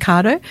healthy,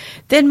 Riccardo,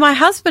 then my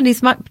husband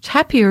is much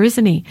happier,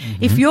 isn't he?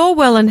 If you're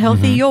well and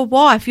healthy, your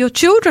wife, your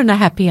children are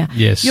happier.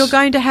 Yes. You're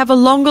going to have a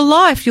longer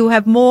life. You'll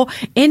have more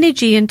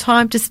energy and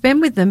time to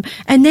spend with them.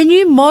 And then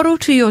you model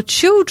to your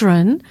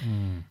children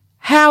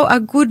how a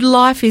good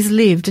life is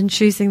lived, and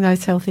choosing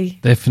those healthy.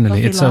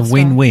 Definitely. It's lifestyle. a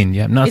win-win.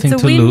 You have nothing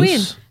it's a to win-win.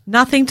 lose.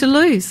 Nothing to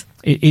lose.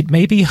 It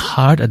may be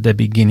hard at the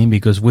beginning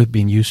because we've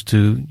been used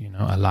to, you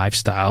know, a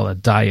lifestyle, a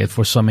diet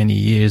for so many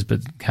years, but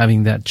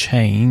having that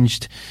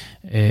changed,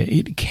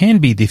 it can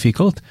be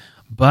difficult.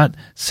 But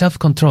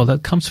self-control,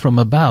 that comes from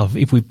above.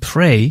 If we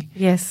pray,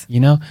 Yes. you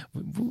know,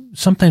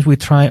 sometimes we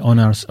try on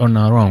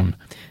our own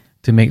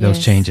to make those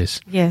changes.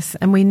 Yes,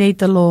 and we need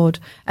the Lord.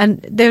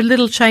 And there are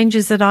little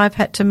changes that I've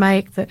had to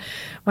make, that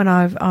when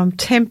I'm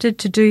tempted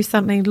to do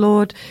something,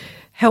 Lord,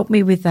 help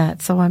me with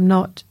that so I'm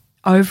not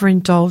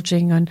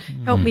overindulging, and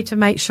help me to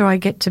make sure I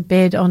get to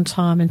bed on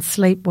time and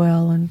sleep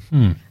well. And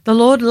the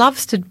Lord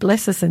loves to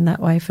bless us in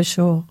that way, for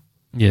sure.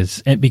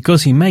 Yes, and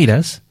because he made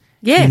us,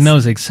 Yes. he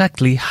knows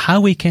exactly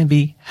how we can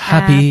be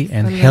happy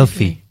and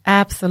healthy.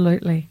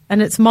 Absolutely.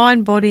 And it's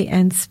mind, body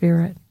and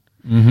spirit.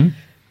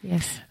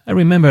 Yes. I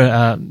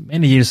remember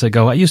many years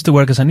ago, I used to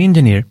work as an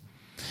engineer,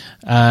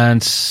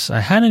 and I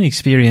had an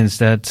experience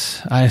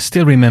that I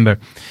still remember.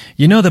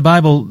 You know, the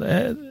Bible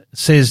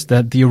says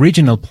that the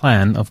original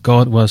plan of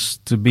God was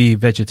to be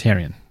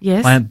vegetarian,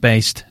 Yes.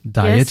 plant-based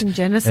diet. Yes, in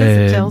Genesis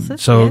it tells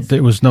us. So yes.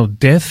 there was no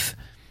death.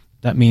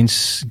 That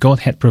means God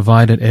had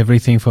provided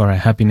everything for our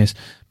happiness.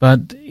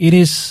 But it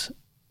is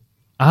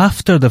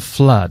after the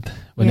flood,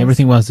 when Yes.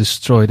 everything was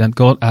destroyed, that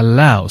God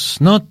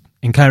allows, not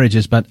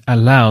encourages, but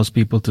allows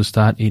people to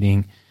start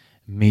eating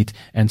meat,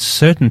 and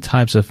certain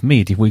types of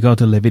meat. If we go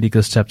to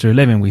Leviticus chapter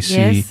 11, we see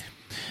Yes.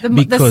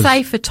 The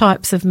safer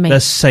types of meat.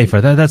 that's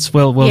safer. That's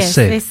well yes,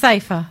 said. they're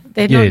safer.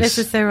 They're not Yes.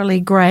 necessarily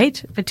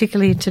great,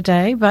 particularly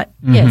today, but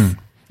yes.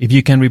 If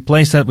you can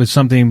replace that with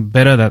something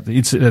better,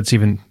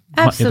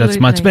 that's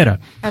much better.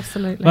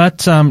 Absolutely.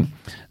 But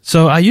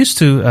so I used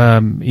to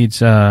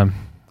eat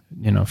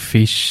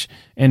fish,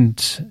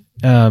 and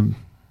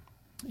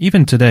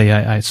even today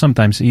I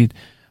sometimes eat,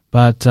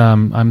 but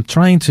I'm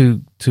trying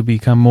to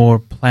become more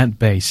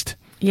plant-based.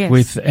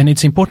 Yes. And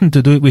it's important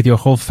to do it with your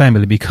whole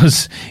family,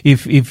 because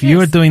if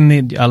you're doing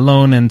it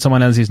alone and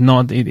someone else is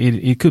not,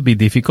 it could be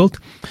difficult.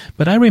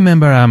 But I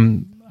remember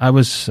I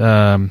was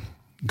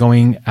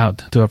going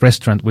out to a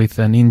restaurant with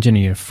an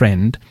engineer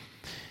friend,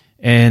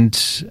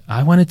 and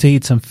I wanted to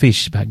eat some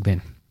fish back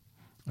then,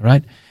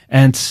 right?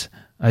 And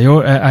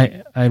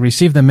I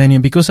received the menu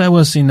because I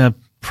was in a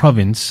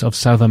province of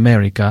South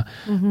America.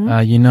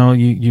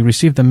 You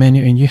receive the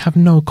menu and you have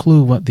no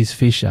clue what these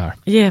fish are.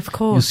 Yeah, of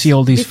course. You see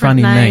all these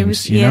different funny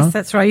names, you yes, know?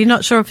 that's right. You're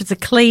not sure if it's a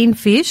clean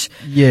fish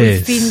Yes.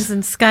 with fins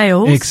and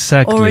scales,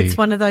 Exactly. or it's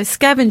one of those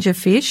scavenger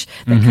fish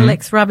that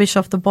collects rubbish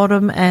off the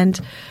bottom,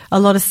 and a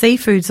lot of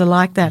seafoods are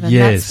like that, and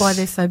Yes. that's why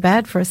they're so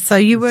bad for us. So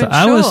you weren't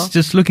I sure. was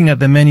just looking at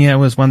the menu. I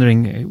was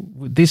wondering,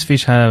 would these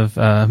fish have,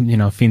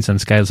 fins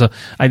and scales? So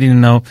I didn't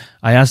know.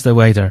 I asked the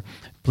waiter,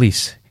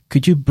 please,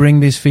 could you bring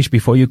this fish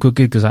before you cook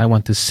it? Because I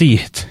want to see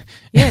it.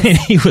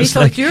 Yes. he was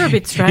thought you're a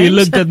bit strange. He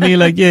looked at me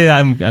like, yeah,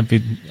 I'm a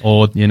bit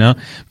odd,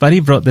 But he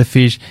brought the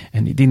fish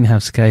and it didn't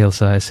have scales.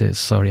 So I said,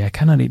 sorry, I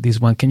cannot eat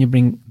this one. Can you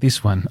bring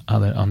this one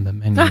other on the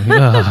menu?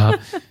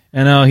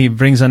 And now he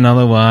brings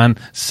another one.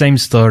 Same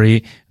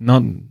story.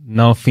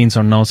 No fins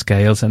or no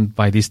scales. And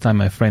by this time,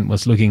 my friend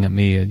was looking at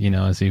me,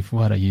 as if,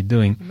 what are you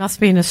doing? You must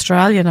be an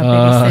Australian, I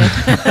bet he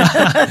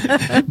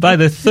said. By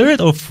the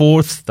third or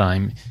fourth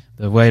time,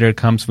 the waiter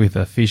comes with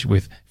a fish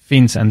with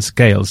fins and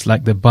scales,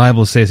 like the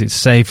Bible says it's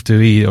safe to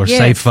eat, or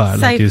safer,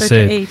 like you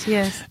said. To eat,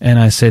 yes. And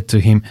I said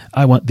to him,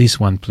 I want this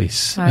one,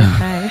 please.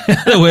 Okay.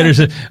 The waiter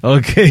said,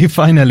 okay,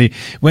 finally.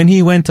 When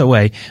he went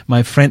away,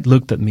 my friend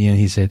looked at me and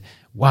he said,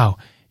 wow,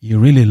 you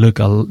really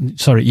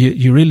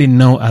you really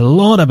know a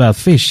lot about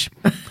fish.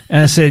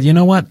 And I said, you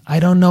know what? I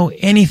don't know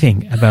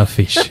anything about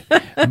fish.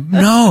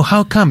 No,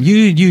 how come?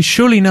 You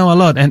surely know a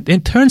lot. And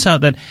it turns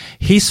out that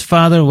his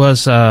father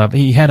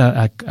he had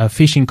a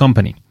fishing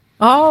company.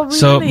 Oh, really?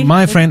 So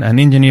my friend, an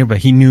engineer, but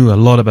he knew a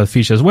lot about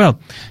fish as well.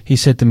 He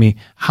said to me,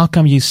 how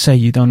come you say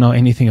you don't know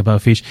anything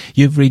about fish?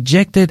 You've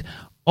rejected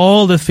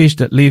all the fish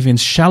that live in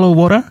shallow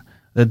water,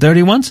 the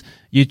dirty ones.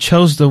 You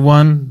chose the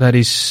one that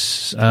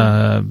is,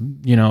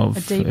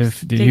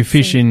 you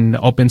fish in the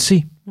open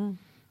sea.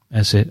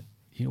 I said,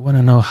 you want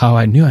to know how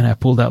I knew? And I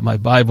pulled out my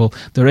Bible.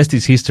 The rest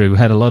is history. We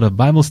had a lot of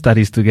Bible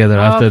studies together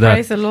after that.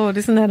 Praise the Lord.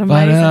 Isn't that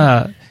amazing?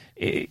 But,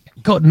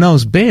 God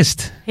knows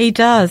best. He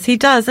does.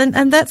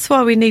 And that's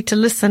why we need to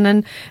listen.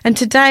 And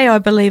today I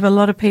believe a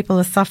lot of people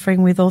are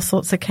suffering with all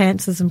sorts of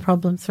cancers and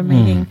problems from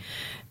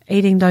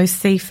eating those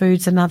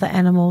seafoods and other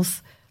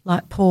animals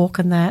like pork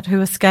and that,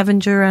 who are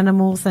scavenger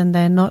animals and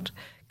they're not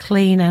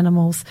clean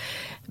animals.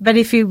 But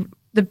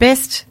the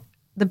best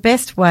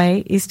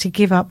way is to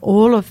give up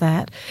all of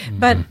that.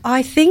 But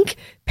I think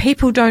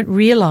people don't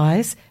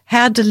realize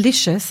how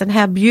delicious and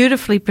how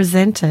beautifully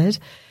presented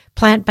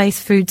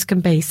plant-based foods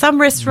can be.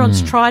 Some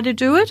restaurants try to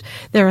do it.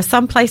 There are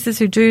some places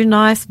who do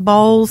nice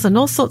bowls and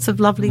all sorts of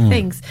lovely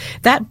things.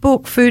 That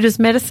book, Food as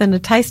Medicine, A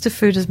Taste of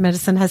Food as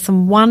Medicine, has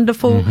some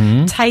wonderful,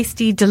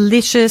 tasty,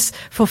 delicious,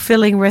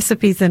 fulfilling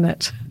recipes in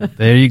it.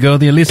 There you go,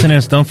 dear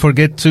listeners. Don't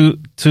forget to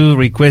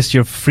request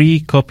your free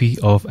copy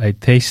of A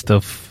Taste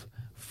of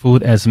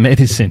Food as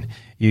Medicine.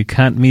 You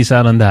can't miss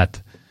out on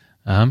that.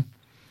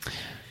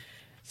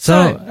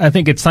 So I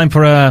think it's time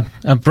for a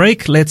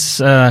break. Let's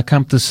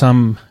come to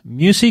some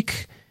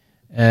music,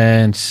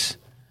 and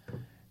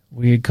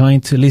we're going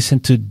to listen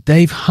to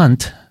Dave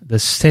Hunt, The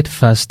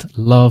Steadfast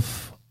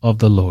Love of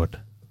the Lord.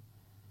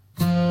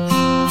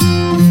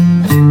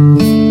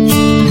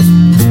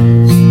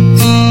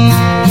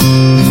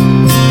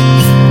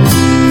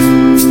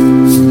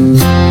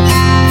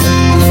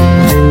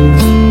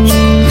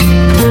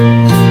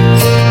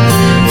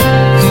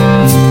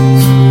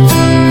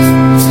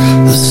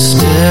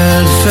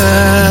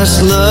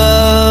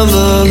 Love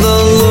of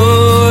the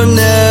Lord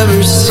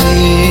never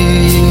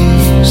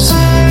ceases.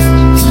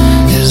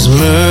 His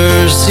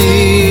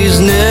mercies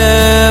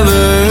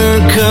never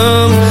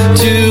come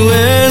to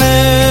an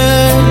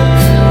end.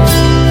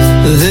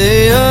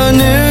 They are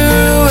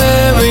new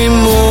every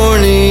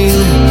morning,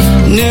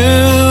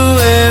 new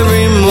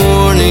every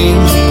morning.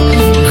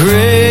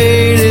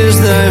 Great is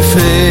thy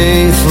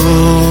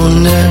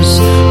faithfulness,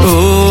 O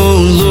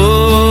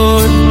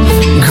Lord.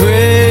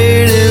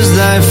 Great is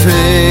thy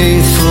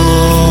faithfulness.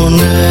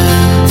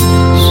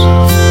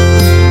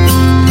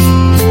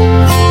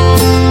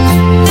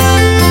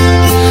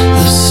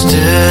 The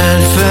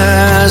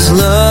steadfast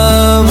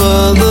love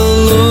of the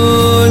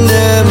Lord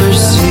never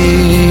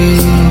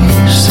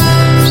ceases.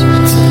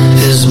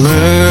 His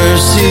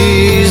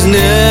mercies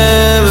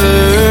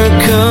never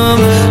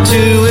come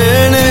to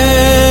an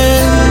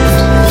end.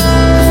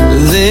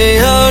 They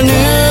are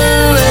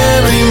new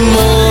every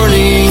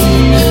morning,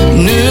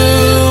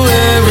 new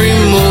every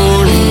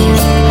morning.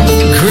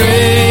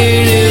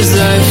 Great is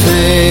thy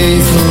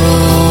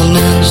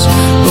faithfulness,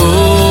 O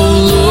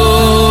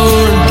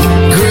Lord.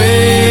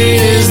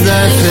 Great is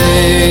thy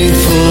faithfulness.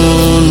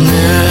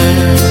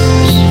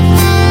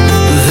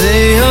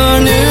 They are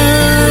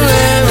new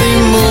every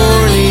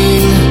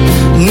morning,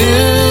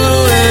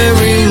 new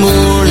every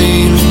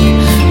morning.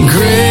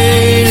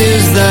 Great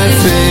is thy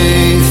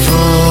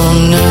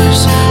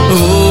faithfulness, O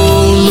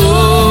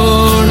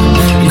Lord.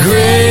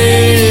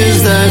 Great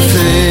is thy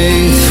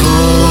faithfulness.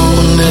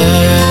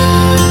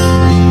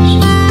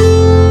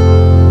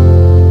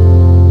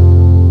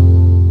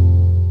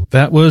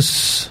 That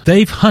was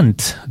Dave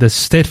Hunt, The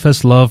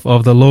Steadfast Love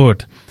of the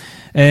Lord.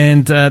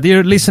 And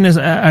dear listeners,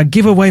 our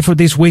giveaway for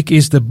this week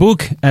is the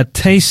book A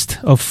Taste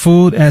of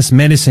Food as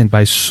Medicine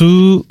by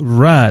Sue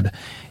Rudd.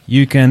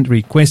 You can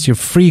request your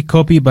free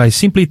copy by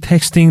simply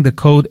texting the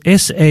code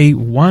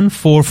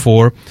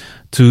SA144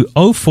 to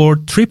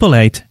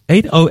 048888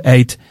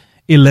 808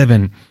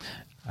 11.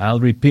 I'll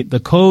repeat the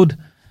code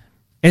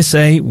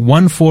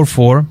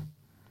SA144,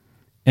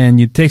 and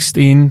you text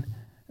in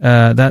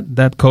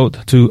that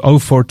code to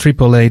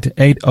 048888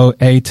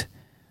 808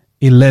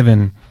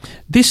 11.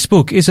 This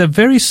book is a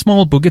very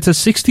small book. It's a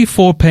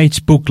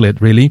 64-page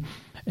booklet, really,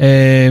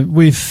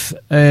 with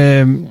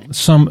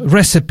some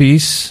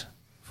recipes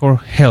for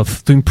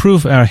health, to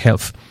improve our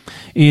health.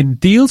 It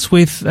deals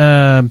with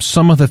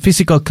some of the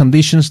physical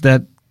conditions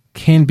that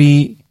can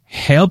be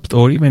helped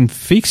or even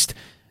fixed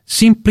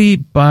simply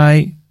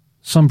by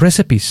some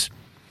recipes.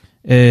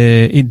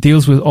 It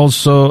deals with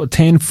also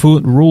 10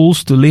 food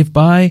rules to live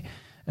by.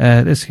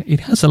 It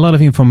has a lot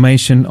of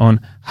information on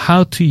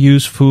how to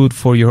use food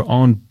for your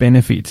own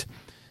benefit.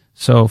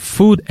 So,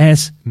 food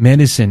as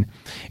medicine.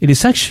 It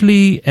is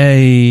actually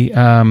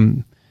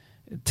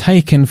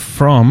taken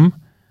from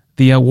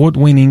the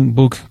award-winning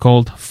book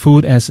called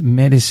Food as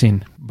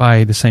Medicine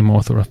by the same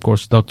author, of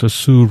course, Dr.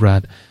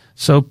 Surratt.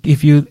 So,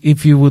 if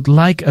you would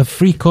like a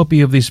free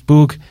copy of this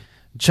book,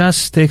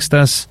 just text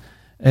us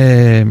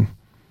the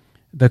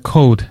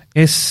code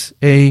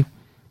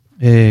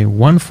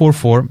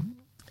SA144,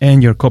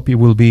 and your copy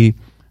will be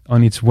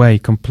on its way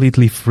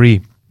completely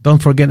free.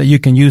 Don't forget that you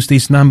can use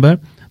this number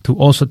to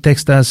also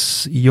text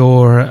us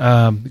your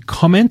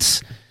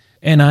comments.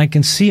 And I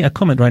can see a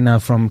comment right now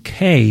from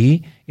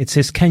Kay. It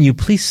says, can you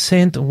please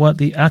send what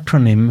the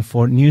acronym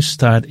for New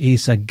Start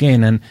is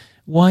again? And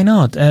why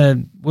not?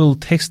 We'll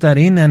text that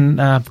in,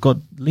 and I've got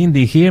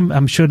Lindy here.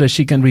 I'm sure that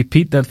she can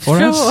repeat that for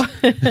us.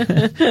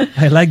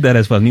 I like that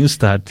as well, New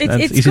Start.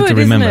 That's it's easy good, to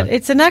remember. isn't it?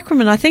 It's an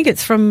acronym. I think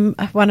it's from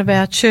one of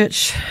our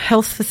church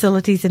health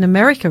facilities in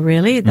America,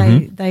 really.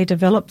 They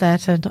developed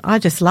that, and I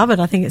just love it.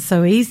 I think it's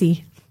so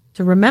easy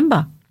to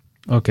remember.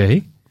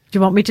 Okay. Do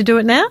you want me to do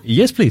it now?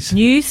 Yes, please.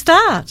 New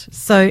Start.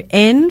 So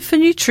N for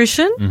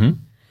nutrition,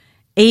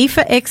 E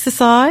for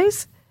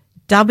exercise,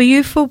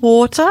 W for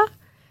water,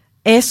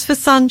 S for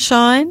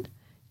sunshine,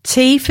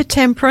 T for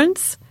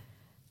temperance,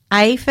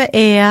 A for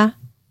air,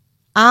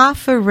 R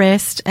for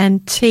rest,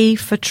 and T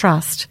for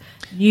trust.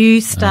 New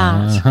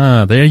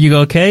Start. There you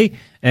go, Kay.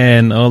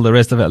 And all the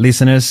rest of our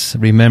listeners,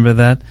 remember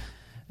that.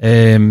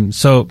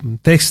 So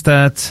text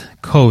that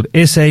code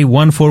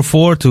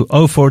SA144 to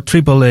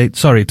 04888,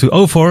 sorry, to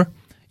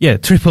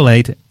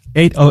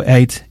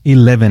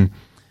 808-808-11.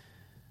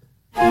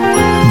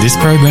 This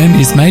program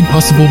is made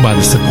possible by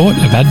the support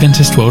of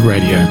Adventist World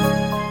Radio.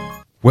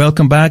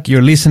 Welcome back.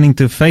 You're listening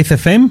to Faith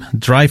FM,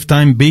 Drive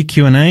Time Big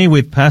Q&A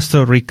with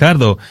Pastor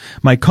Riccardo.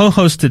 My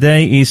co-host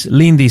today is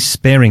Lindy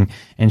Sperring,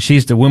 and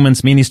she's the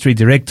Women's Ministry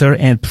Director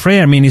and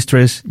Prayer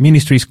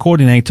Ministries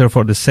Coordinator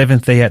for the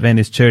Seventh-day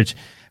Adventist Church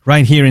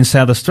right here in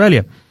South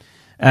Australia.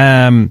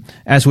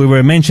 As we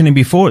were mentioning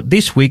before,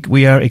 this week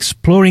we are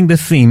exploring the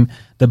theme,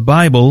 the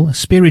Bible,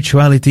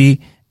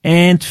 spirituality,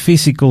 and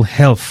physical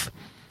health.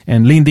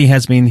 And Lindy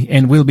has been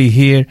and will be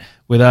here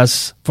with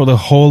us for the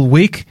whole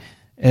week.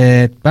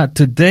 But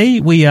today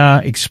we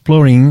are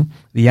exploring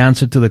the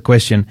answer to the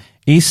question,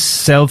 is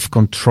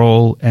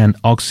self-control an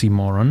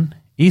oxymoron?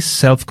 Is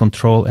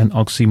self-control an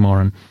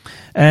oxymoron?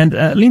 And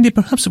Lindy,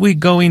 perhaps we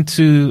go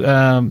into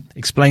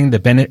explaining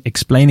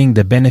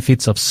the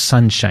benefits of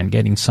sunshine,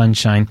 getting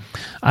sunshine.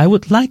 I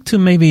would like to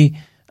maybe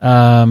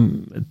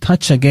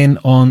touch again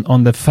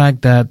on the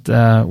fact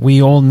that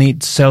we all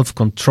need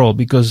self-control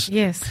because,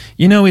 yes,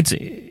 you know, it's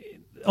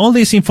all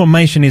this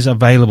information is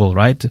available,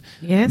 right?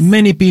 Yes.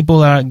 Many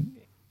people are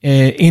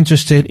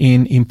interested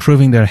in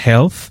improving their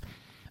health.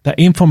 The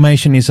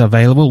information is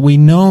available. We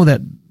know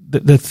that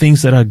the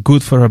things that are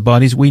good for our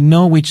bodies. We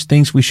know which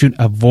things we should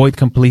avoid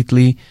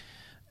completely.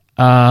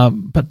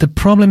 But the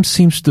problem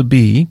seems to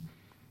be,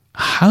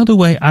 how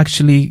do I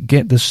actually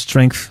get the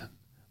strength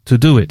to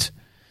do it?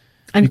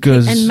 And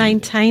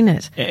maintain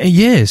it.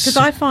 Yes. Because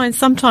I find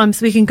sometimes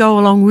we can go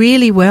along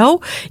really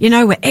well. You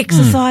know, we're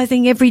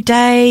exercising every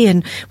day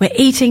and we're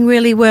eating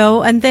really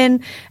well. And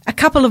then a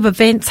couple of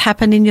events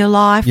happen in your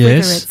life, yes, whether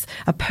it's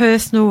a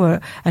personal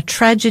or a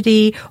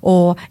tragedy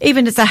or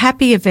even it's a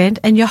happy event,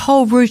 and your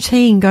whole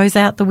routine goes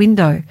out the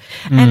window.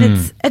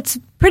 And it's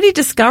pretty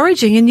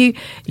discouraging. And you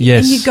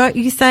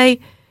say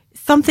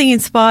something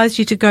inspires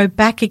you to go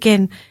back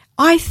again.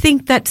 I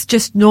think that's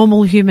just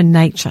normal human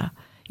nature.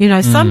 You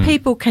know, some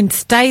people can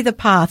stay the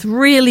path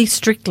really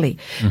strictly,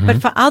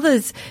 but for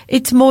others,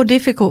 it's more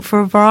difficult for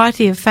a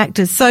variety of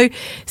factors. So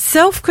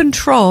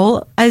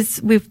self-control,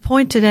 as we've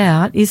pointed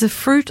out, is a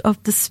fruit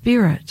of the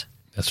Spirit.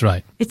 That's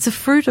right. It's a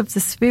fruit of the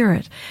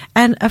Spirit.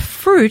 And a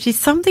fruit is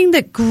something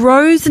that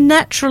grows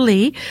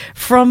naturally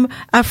from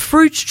a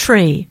fruit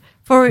tree.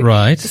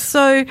 Right.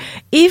 So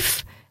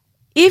if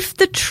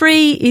the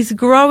tree is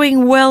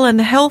growing well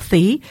and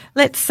healthy,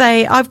 let's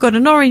say I've got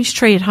an orange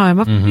tree at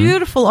home,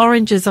 beautiful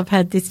oranges I've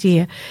had this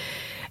year.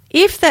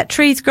 If that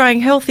tree's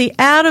growing healthy,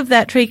 out of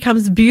that tree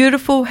comes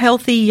beautiful,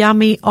 healthy,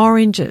 yummy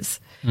oranges.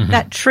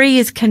 That tree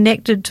is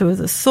connected to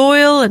the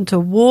soil and to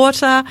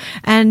water,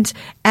 and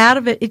out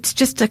of it, it's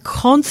just a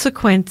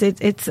consequence.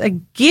 It's a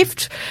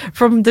gift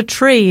from the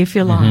tree, if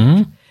you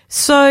like.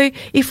 So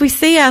if we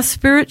see our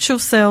spiritual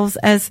selves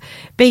as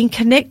being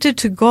connected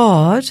to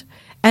God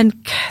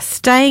and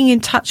staying in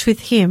touch with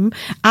Him,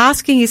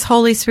 asking His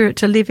Holy Spirit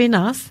to live in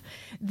us,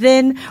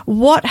 then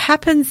what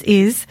happens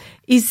is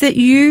that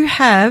you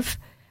have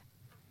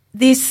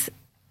this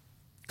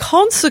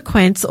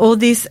consequence or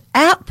this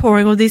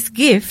outpouring or this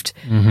gift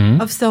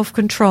of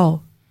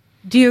self-control.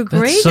 Do you agree?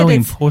 That's so that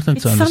important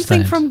it's to understand.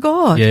 Something from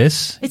God.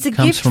 Yes. It's a it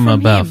comes gift from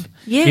above. Him.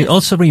 Yes. It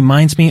also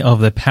reminds me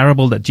of the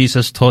parable that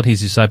Jesus taught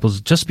his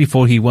disciples just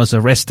before he was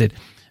arrested,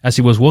 as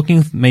he was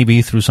walking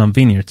maybe through some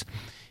vineyards.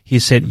 He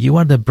said, "You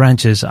are the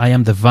branches, I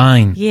am the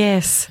vine."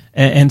 Yes.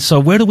 And so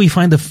where do we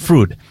find the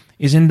fruit?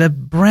 Is in the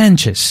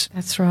branches.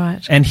 That's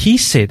right. And he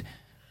said,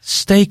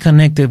 "Stay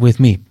connected with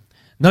me."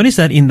 Notice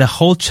that in the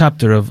whole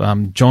chapter of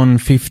John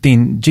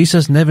 15,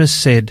 Jesus never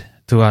said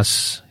to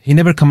us, he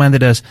never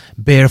commanded us,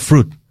 bear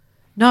fruit.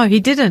 No, he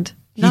didn't.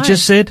 No. He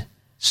just said,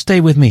 stay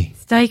with me.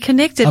 Stay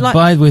connected.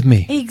 Abide with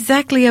me.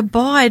 Exactly,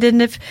 abide.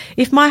 And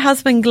if my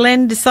husband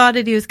Glenn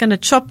decided he was going to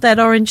chop that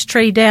orange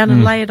tree down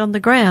and lay it on the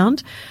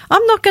ground,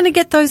 I'm not going to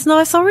get those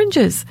nice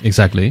oranges.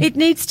 Exactly. It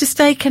needs to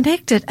stay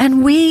connected,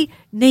 and we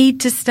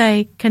need to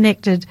stay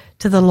connected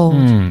to the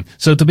Lord.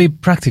 So to be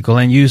practical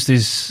and use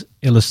this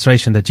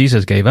illustration that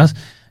Jesus gave us,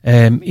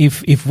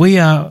 if we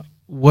are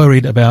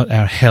worried about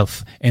our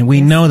health and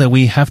we know that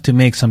we have to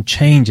make some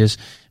changes,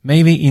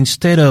 maybe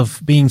instead of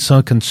being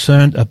so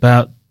concerned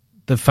about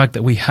the fact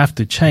that we have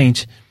to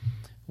change,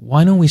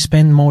 why don't we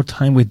spend more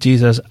time with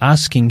Jesus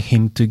asking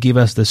him to give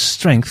us the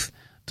strength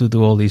to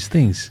do all these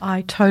things?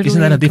 I totally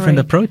Isn't that a agree. different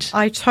approach?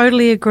 I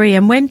totally agree.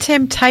 And when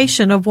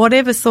temptation of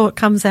whatever sort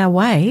comes our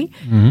way,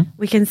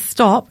 we can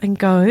stop and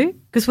go,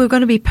 because we're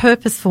going to be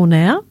purposeful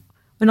now.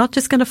 We're not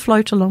just going to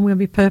float along, we're going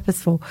to be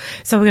purposeful.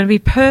 So we're going to be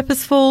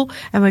purposeful,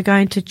 and we're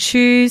going to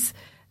choose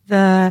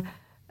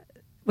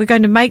we're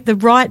going to make the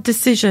right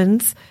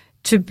decisions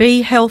to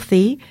be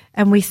healthy,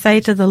 and we say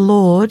to the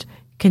Lord,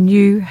 can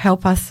you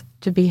help us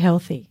to be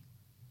healthy?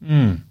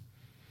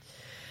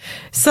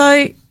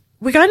 So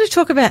we're going to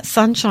talk about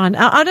sunshine.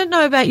 I don't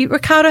know about you,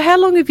 Riccardo, how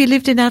long have you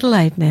lived in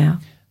Adelaide now?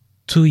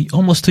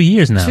 Almost 2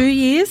 years now. 2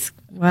 years?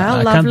 Well,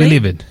 I lovely. can't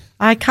believe it.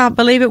 I can't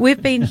believe it.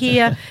 We've been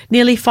here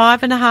nearly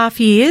 5.5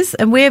 years,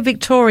 and we're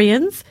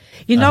Victorians.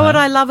 You know what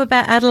I love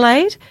about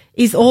Adelaide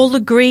is all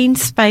the green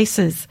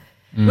spaces.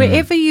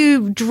 Wherever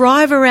you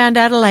drive around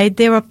Adelaide,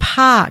 there are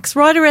parks.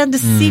 Right around the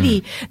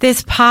city,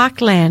 there's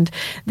parkland.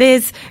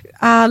 There's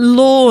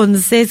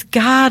lawns. There's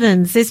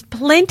gardens. There's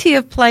plenty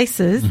of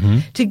places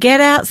to get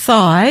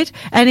outside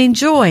and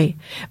enjoy.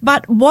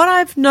 But what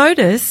I've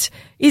noticed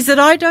is that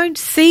I don't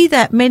see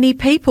that many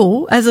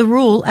people, as a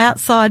rule,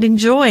 outside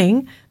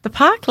enjoying the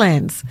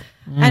parklands.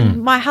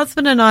 And my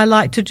husband and I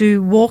like to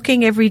do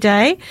walking every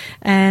day,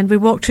 and we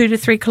walk 2 to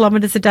 3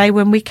 kilometres a day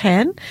when we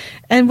can.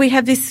 And we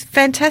have this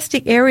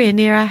fantastic area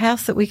near our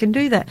house that we can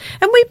do that.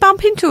 And we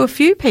bump into a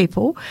few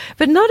people,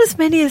 but not as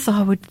many as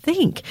I would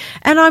think.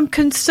 And I'm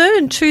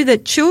concerned too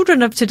that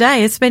children of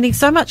today are spending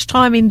so much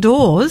time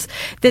indoors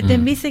that they're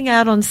missing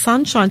out on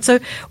sunshine. So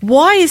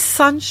why is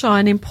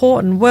sunshine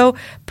important? Well,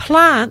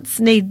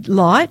 plants need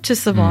light to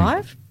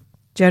survive,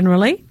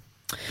 generally.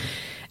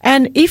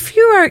 And if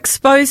you are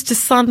exposed to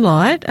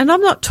sunlight, and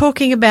I'm not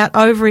talking about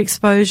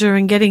overexposure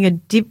and getting a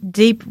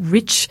deep,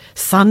 rich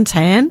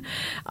suntan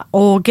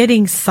or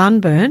getting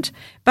sunburnt,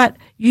 but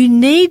you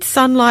need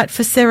sunlight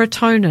for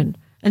serotonin.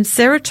 And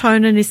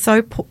serotonin is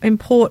so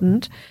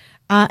important,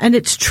 and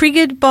it's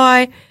triggered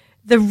by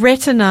the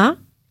retina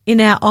in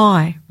our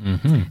eye.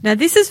 Now,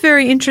 this is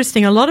very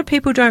interesting. A lot of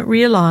people don't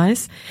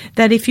realize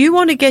that if you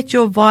want to get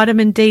your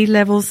vitamin D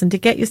levels and to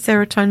get your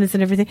serotonins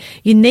and everything,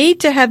 you need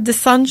to have the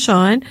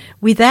sunshine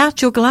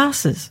without your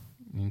glasses.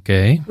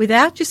 Okay.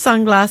 Without your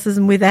sunglasses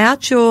and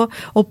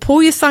or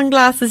pull your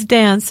sunglasses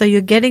down so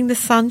you're getting the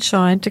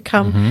sunshine to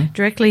come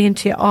directly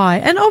into your eye.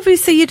 And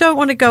obviously you don't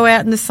want to go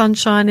out in the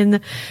sunshine and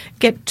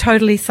get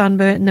totally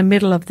sunburnt in the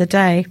middle of the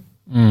day.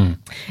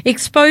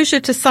 Exposure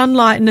to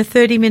sunlight in a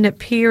 30-minute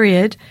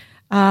period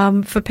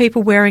for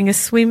people wearing a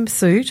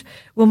swimsuit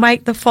will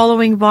make the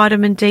following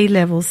vitamin D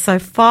levels. So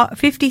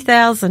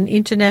 50,000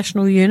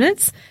 international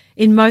units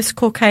in most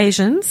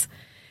Caucasians,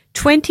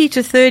 20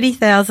 to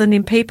 30,000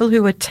 in people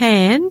who are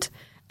tanned,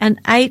 and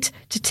 8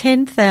 to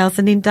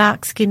 10,000 in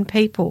dark-skinned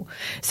people.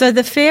 So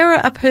the fairer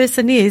a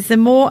person is, the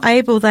more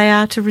able they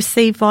are to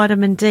receive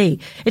vitamin D.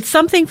 It's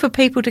something for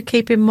people to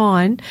keep in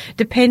mind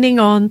depending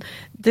on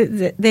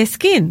their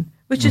skin,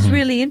 which is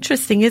really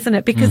interesting, isn't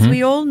it? Because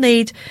we all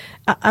need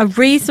a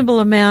reasonable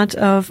amount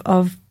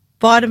of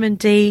vitamin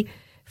D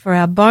for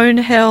our bone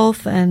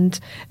health and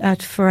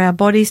for our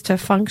bodies to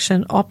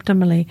function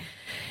optimally.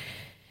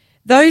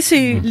 Those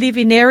who live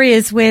in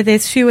areas where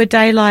there's fewer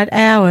daylight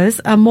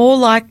hours are more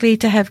likely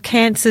to have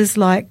cancers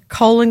like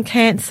colon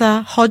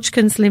cancer,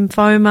 Hodgkin's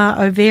lymphoma,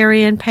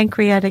 ovarian,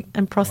 pancreatic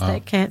and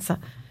prostate cancer.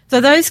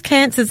 So those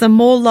cancers are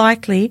more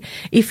likely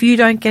if you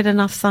don't get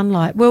enough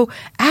sunlight. Well,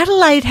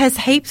 Adelaide has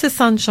heaps of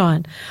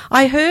sunshine.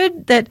 I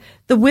heard that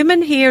the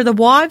women here, the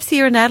wives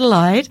here in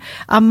Adelaide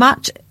are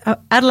much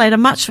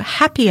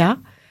happier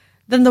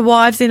than the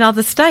wives in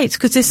other states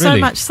because there's so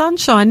Really? much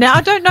sunshine. Now,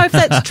 I don't know if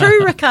that's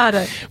true,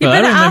 Riccardo. You Well,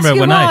 I better ask remember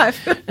your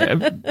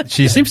when wife.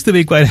 she seems to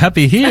be quite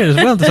happy here as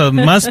well, so it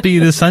must be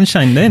the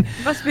sunshine then.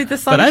 Must be the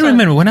sunshine. But I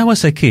remember when I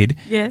was a kid,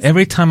 Yes.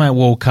 every time I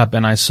woke up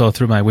and I saw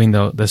through my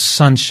window the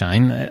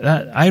sunshine,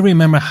 I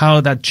remember how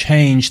that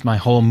changed my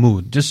whole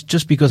mood,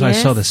 just because I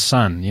Yes. saw the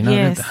sun.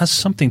 Yes. It has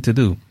something to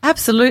do.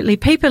 Absolutely.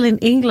 People in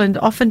England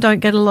often don't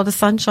get a lot of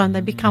sunshine.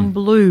 They become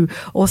blue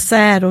or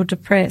sad or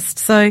depressed.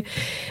 So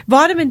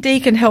vitamin D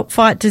can help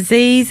fight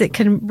disease. It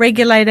can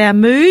regulate our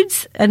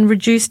moods and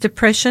reduce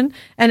depression.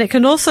 And it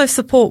can also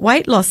support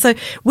weight loss. So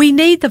we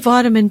need the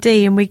vitamin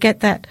D, and we get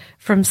that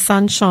from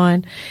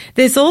sunshine.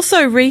 There's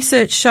also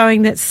research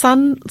showing that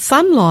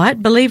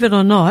sunlight, believe it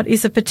or not,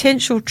 is a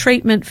potential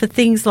treatment for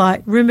things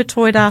like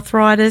rheumatoid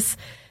arthritis,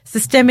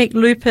 systemic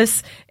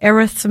lupus,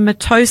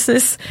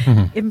 erythematosus,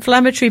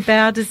 inflammatory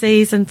bowel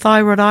disease, and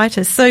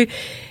thyroiditis. So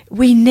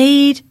we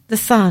need the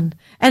sun.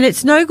 And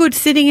it's no good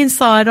sitting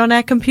inside on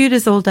our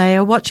computers all day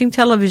or watching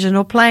television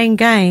or playing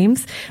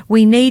games.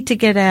 We need to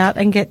get out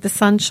and get the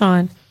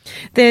sunshine.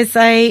 There's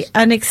a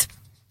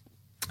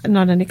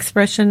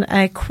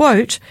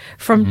quote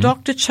from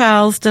Dr.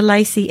 Charles de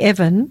Lacy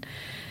Evan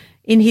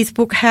in his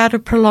book, How to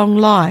Prolong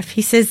Life.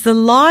 He says, the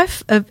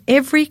life of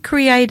every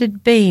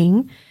created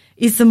being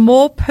is the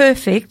more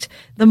perfect,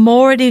 the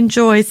more it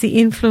enjoys the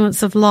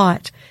influence of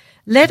light.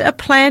 Let a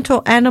plant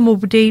or animal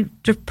be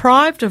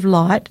deprived of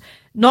light,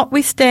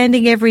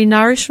 notwithstanding every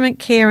nourishment,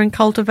 care and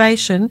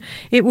cultivation,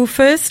 it will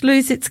first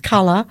lose its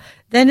colour,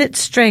 then its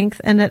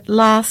strength, and at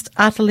last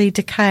utterly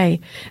decay.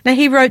 Now,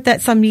 he wrote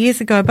that some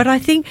years ago, but I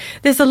think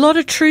there's a lot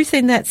of truth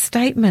in that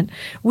statement.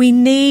 We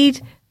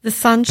need the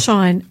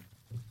sunshine.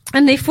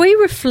 And if we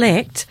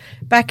reflect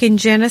back in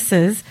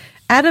Genesis,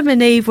 Adam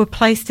and Eve were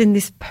placed in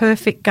this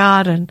perfect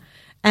garden,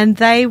 and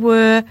they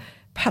were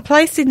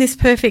placed in this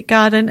perfect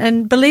garden,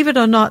 and believe it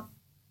or not,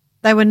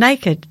 they were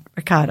naked,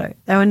 Riccardo.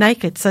 They were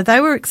naked. So they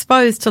were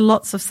exposed to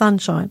lots of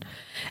sunshine.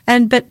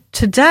 But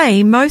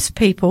today, most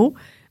people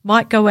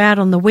might go out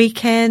on the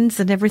weekends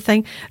and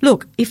everything.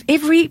 Look, if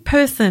every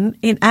person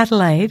in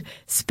Adelaide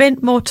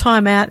spent more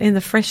time out in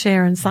the fresh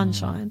air and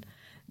sunshine,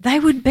 they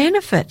would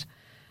benefit.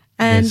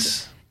 And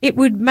Yes. it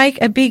would make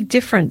a big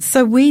difference.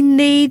 So we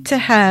need to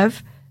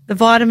have the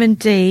vitamin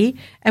D,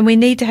 and we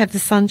need to have the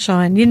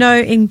sunshine. You know,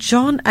 in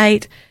John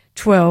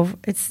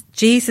 8:12,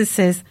 Jesus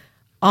says,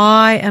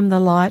 I am the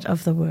light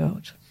of the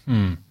world.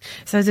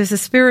 So there's a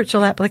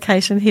spiritual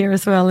application here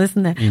as well,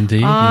 isn't there?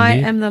 Indeed, I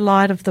indeed. am the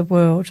light of the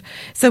world.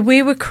 So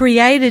we were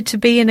created to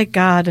be in a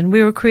garden.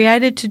 We were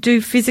created to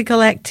do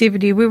physical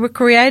activity. We were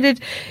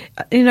created,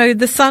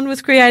 the sun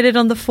was created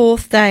on the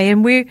fourth day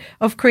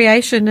of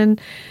creation,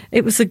 and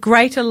it was a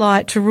greater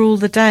light to rule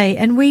the day.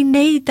 And we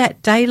need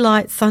that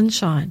daylight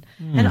sunshine.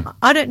 And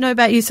I don't know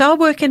about you. So I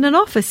work in an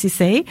office, you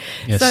see.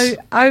 Yes. So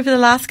over the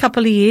last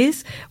couple of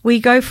years, we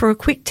go for a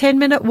quick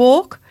 10-minute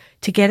walk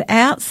to get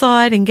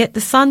outside and get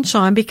the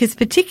sunshine, because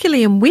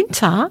particularly in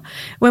winter,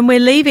 when we're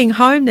leaving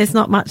home, there's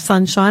not much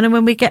sunshine, and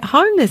when we get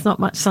home, there's not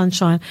much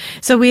sunshine.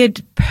 So we're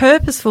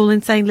purposeful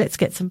in saying, let's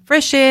get some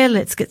fresh air,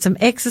 let's get some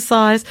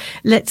exercise,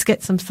 let's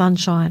get some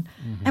sunshine.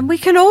 And we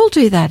can all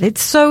do that.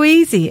 It's so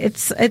easy.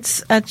 It's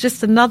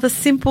just another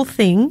simple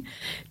thing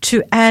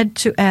to add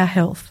to our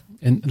health.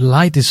 And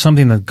light is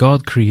something that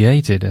God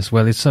created as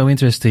well. It's so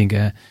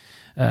interesting.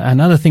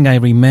 Another thing I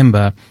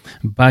remember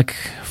back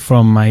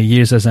from my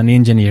years as an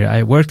engineer,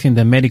 I worked in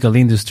the medical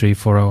industry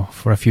for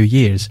a few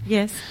years.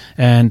 Yes.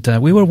 And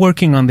we were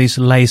working on this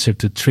laser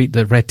to treat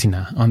the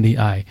retina on the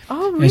eye.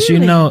 Oh, really? As you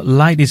know,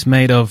 light is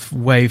made of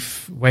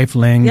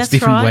wavelengths, That's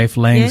different right.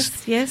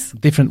 wavelengths. Yes.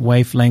 Different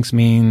wavelengths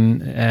mean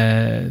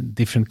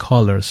different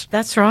colors.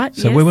 That's right.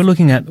 So yes. we were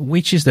looking at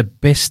which is the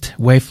best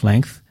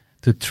wavelength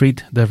to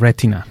treat the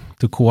retina,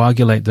 to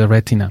coagulate the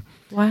retina.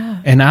 Wow.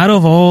 And out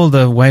of all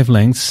the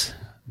wavelengths,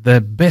 the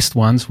best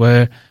ones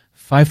were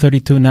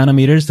 532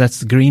 nanometers,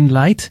 that's green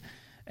light,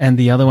 and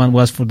the other one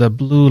was for the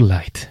blue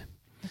light.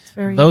 That's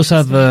very Those are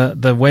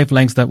interesting. the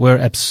wavelengths that were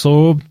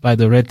absorbed by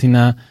the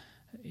retina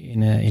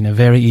in a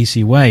very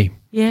easy way.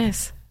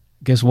 Yes.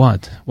 Guess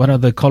what? What are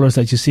the colors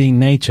that you see in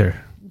nature?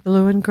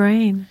 Blue and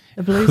green.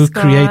 The blue Who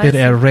skies. created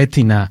a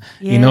retina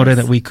in order Yes.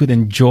 that we could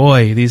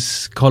enjoy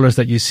these colors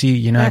that you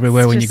see, That's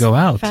everywhere when you just go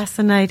out?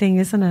 Fascinating,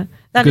 isn't it?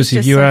 That Because is if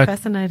just you so are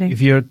fascinating.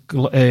 if you're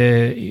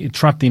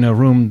trapped in a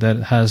room that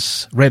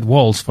has red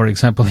walls, for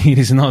example, it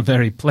is not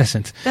very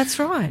pleasant. That's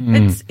right.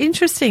 It's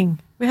interesting.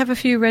 We have a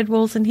few red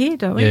walls in here,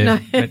 don't we? Yeah, No,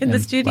 red in the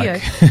and studio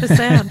black. for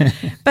sound.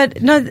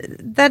 But no,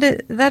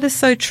 that is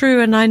so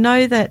true. And I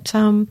know that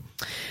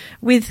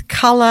with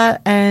colour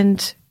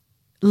and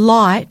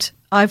light,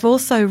 I've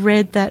also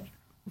read that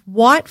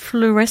white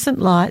fluorescent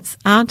lights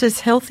aren't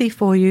as healthy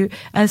for you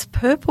as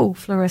purple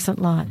fluorescent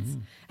lights.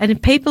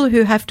 And people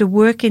who have to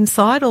work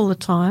inside all the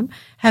time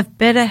have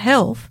better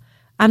health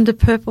under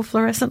purple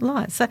fluorescent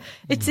lights. So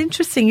it's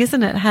interesting,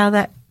 isn't it, how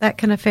that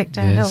can affect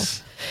our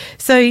health.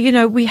 So,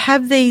 we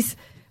have these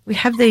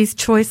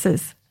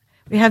choices.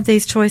 We have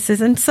these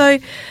choices. And so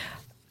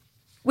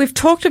we've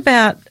talked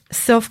about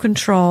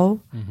self-control.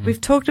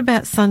 We've talked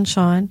about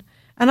sunshine.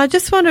 And I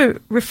just want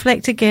to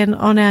reflect again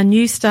on our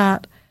New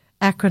Start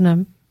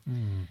acronym.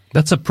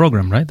 That's a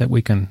program, right, that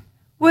we can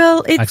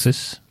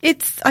access?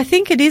 I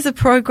think it is a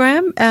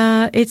program.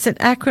 It's an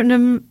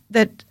acronym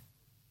that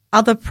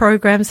other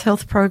programs,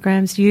 health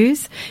programs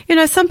use. You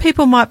know, some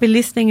people might be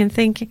listening and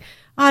thinking,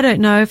 I don't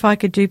know if I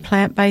could do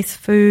plant-based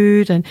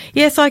food, and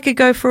yes, I could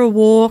go for a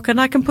walk,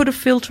 and I can put a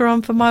filter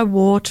on for my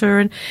water,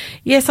 and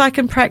yes,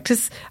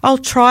 I'll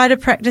try to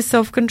practice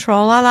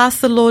self-control. I'll ask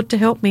the Lord to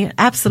help me.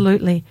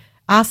 Absolutely.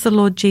 Ask the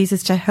Lord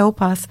Jesus to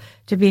help us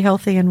to be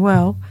healthy and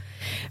well.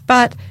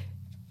 But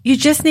you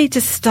just need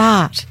to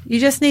start. You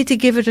just need to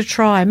give it a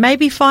try.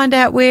 Maybe find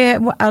out where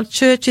our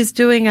church is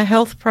doing a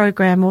health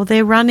program, or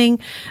they're running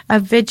a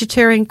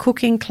vegetarian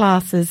cooking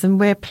classes and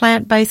we're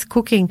plant-based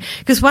cooking.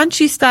 Because once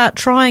you start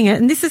trying it,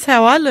 and this is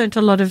how I learnt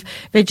a lot of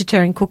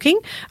vegetarian cooking.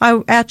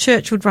 Our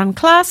church would run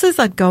classes.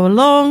 I'd go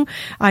along.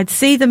 I'd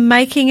see them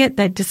making it.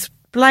 They'd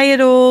display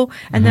it all,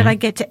 and then I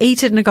get to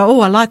eat it and I go, oh,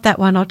 I like that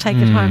one. I'll take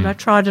it home. I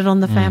tried it on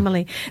the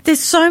family. There's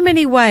so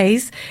many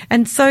ways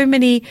and so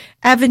many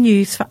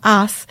avenues for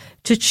us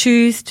to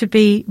choose to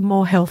be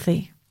more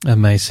healthy.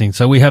 Amazing.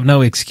 So we have no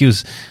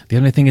excuse. The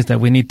only thing is that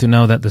we need to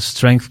know that the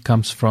strength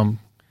comes from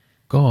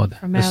God,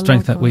 the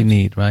strength that we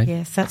need, right?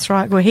 Yes, that's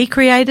right. Well, He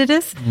created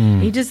us.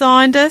 He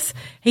designed us.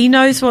 He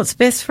knows what's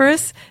best for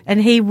us,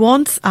 and He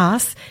wants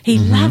us. He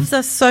loves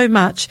us so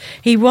much.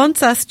 He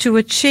wants us to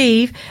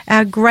achieve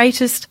our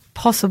greatest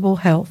possible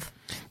health.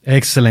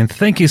 Excellent.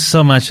 Thank you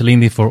so much,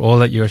 Lindy, for all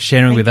that you're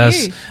sharing with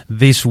us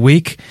this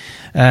week.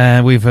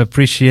 We've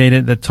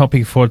appreciated the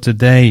topic for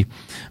today,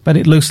 but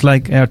it looks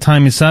like our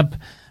time is up,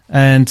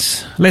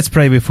 and let's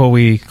pray before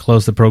we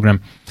close the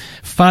program.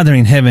 Father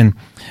in heaven,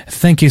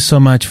 thank you so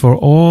much for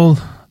all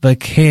the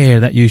care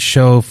that you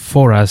show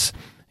for us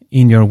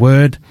in your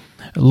word.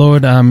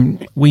 Lord,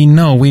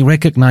 we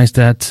recognize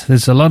that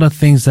there's a lot of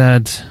things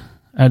that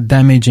are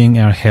damaging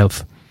our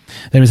health.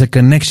 There is a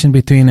connection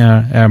between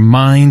our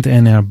mind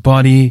and our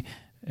body,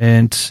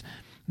 and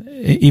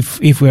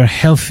if we're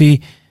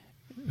healthy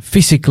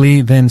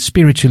physically, then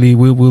spiritually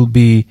we will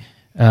be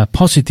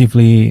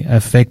positively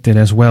affected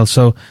as well.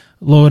 So,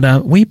 Lord,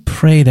 we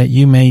pray that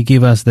you may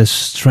give us the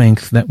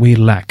strength that we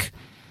lack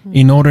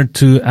in order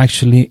to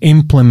actually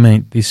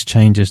implement these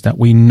changes that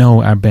we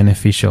know are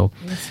beneficial.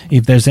 Yes.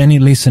 If there's any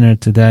listener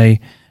today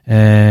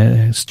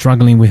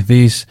struggling with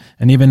this,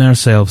 and even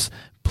ourselves,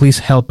 please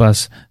help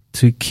us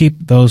to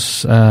keep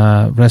those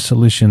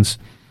resolutions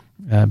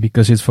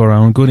because it's for our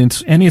own good,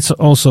 and it's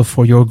also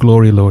for your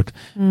glory, Lord.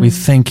 We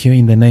thank you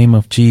in the name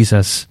of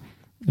Jesus.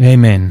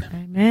 Amen.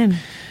 Amen.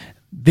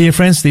 Dear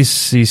friends,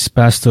 this is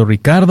Pastor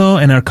Riccardo,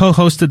 and our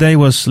co-host today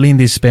was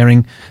Lindy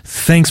Sperring.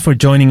 Thanks for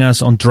joining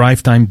us on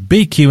Drive Time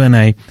Big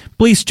Q&A.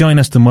 Please join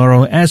us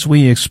tomorrow as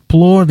we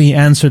explore the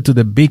answer to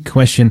the big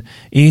question,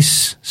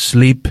 is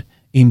sleep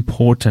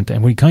important?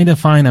 And we kind of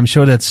find, I'm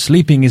sure, that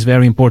sleeping is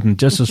very important,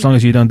 just as long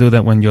as you don't do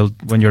that when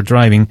you're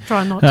driving.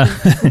 Try not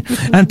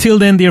to. Until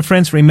then, dear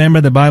friends,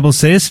 remember the Bible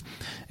says,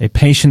 a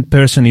patient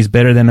person is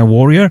better than a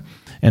warrior,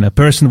 and a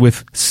person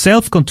with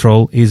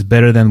self-control is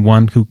better than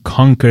one who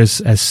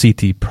conquers a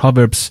city.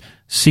 Proverbs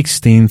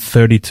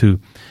 16:32.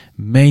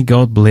 May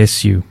God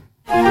bless you.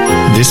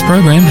 This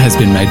program has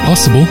been made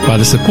possible by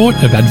the support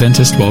of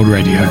Adventist World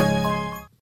Radio.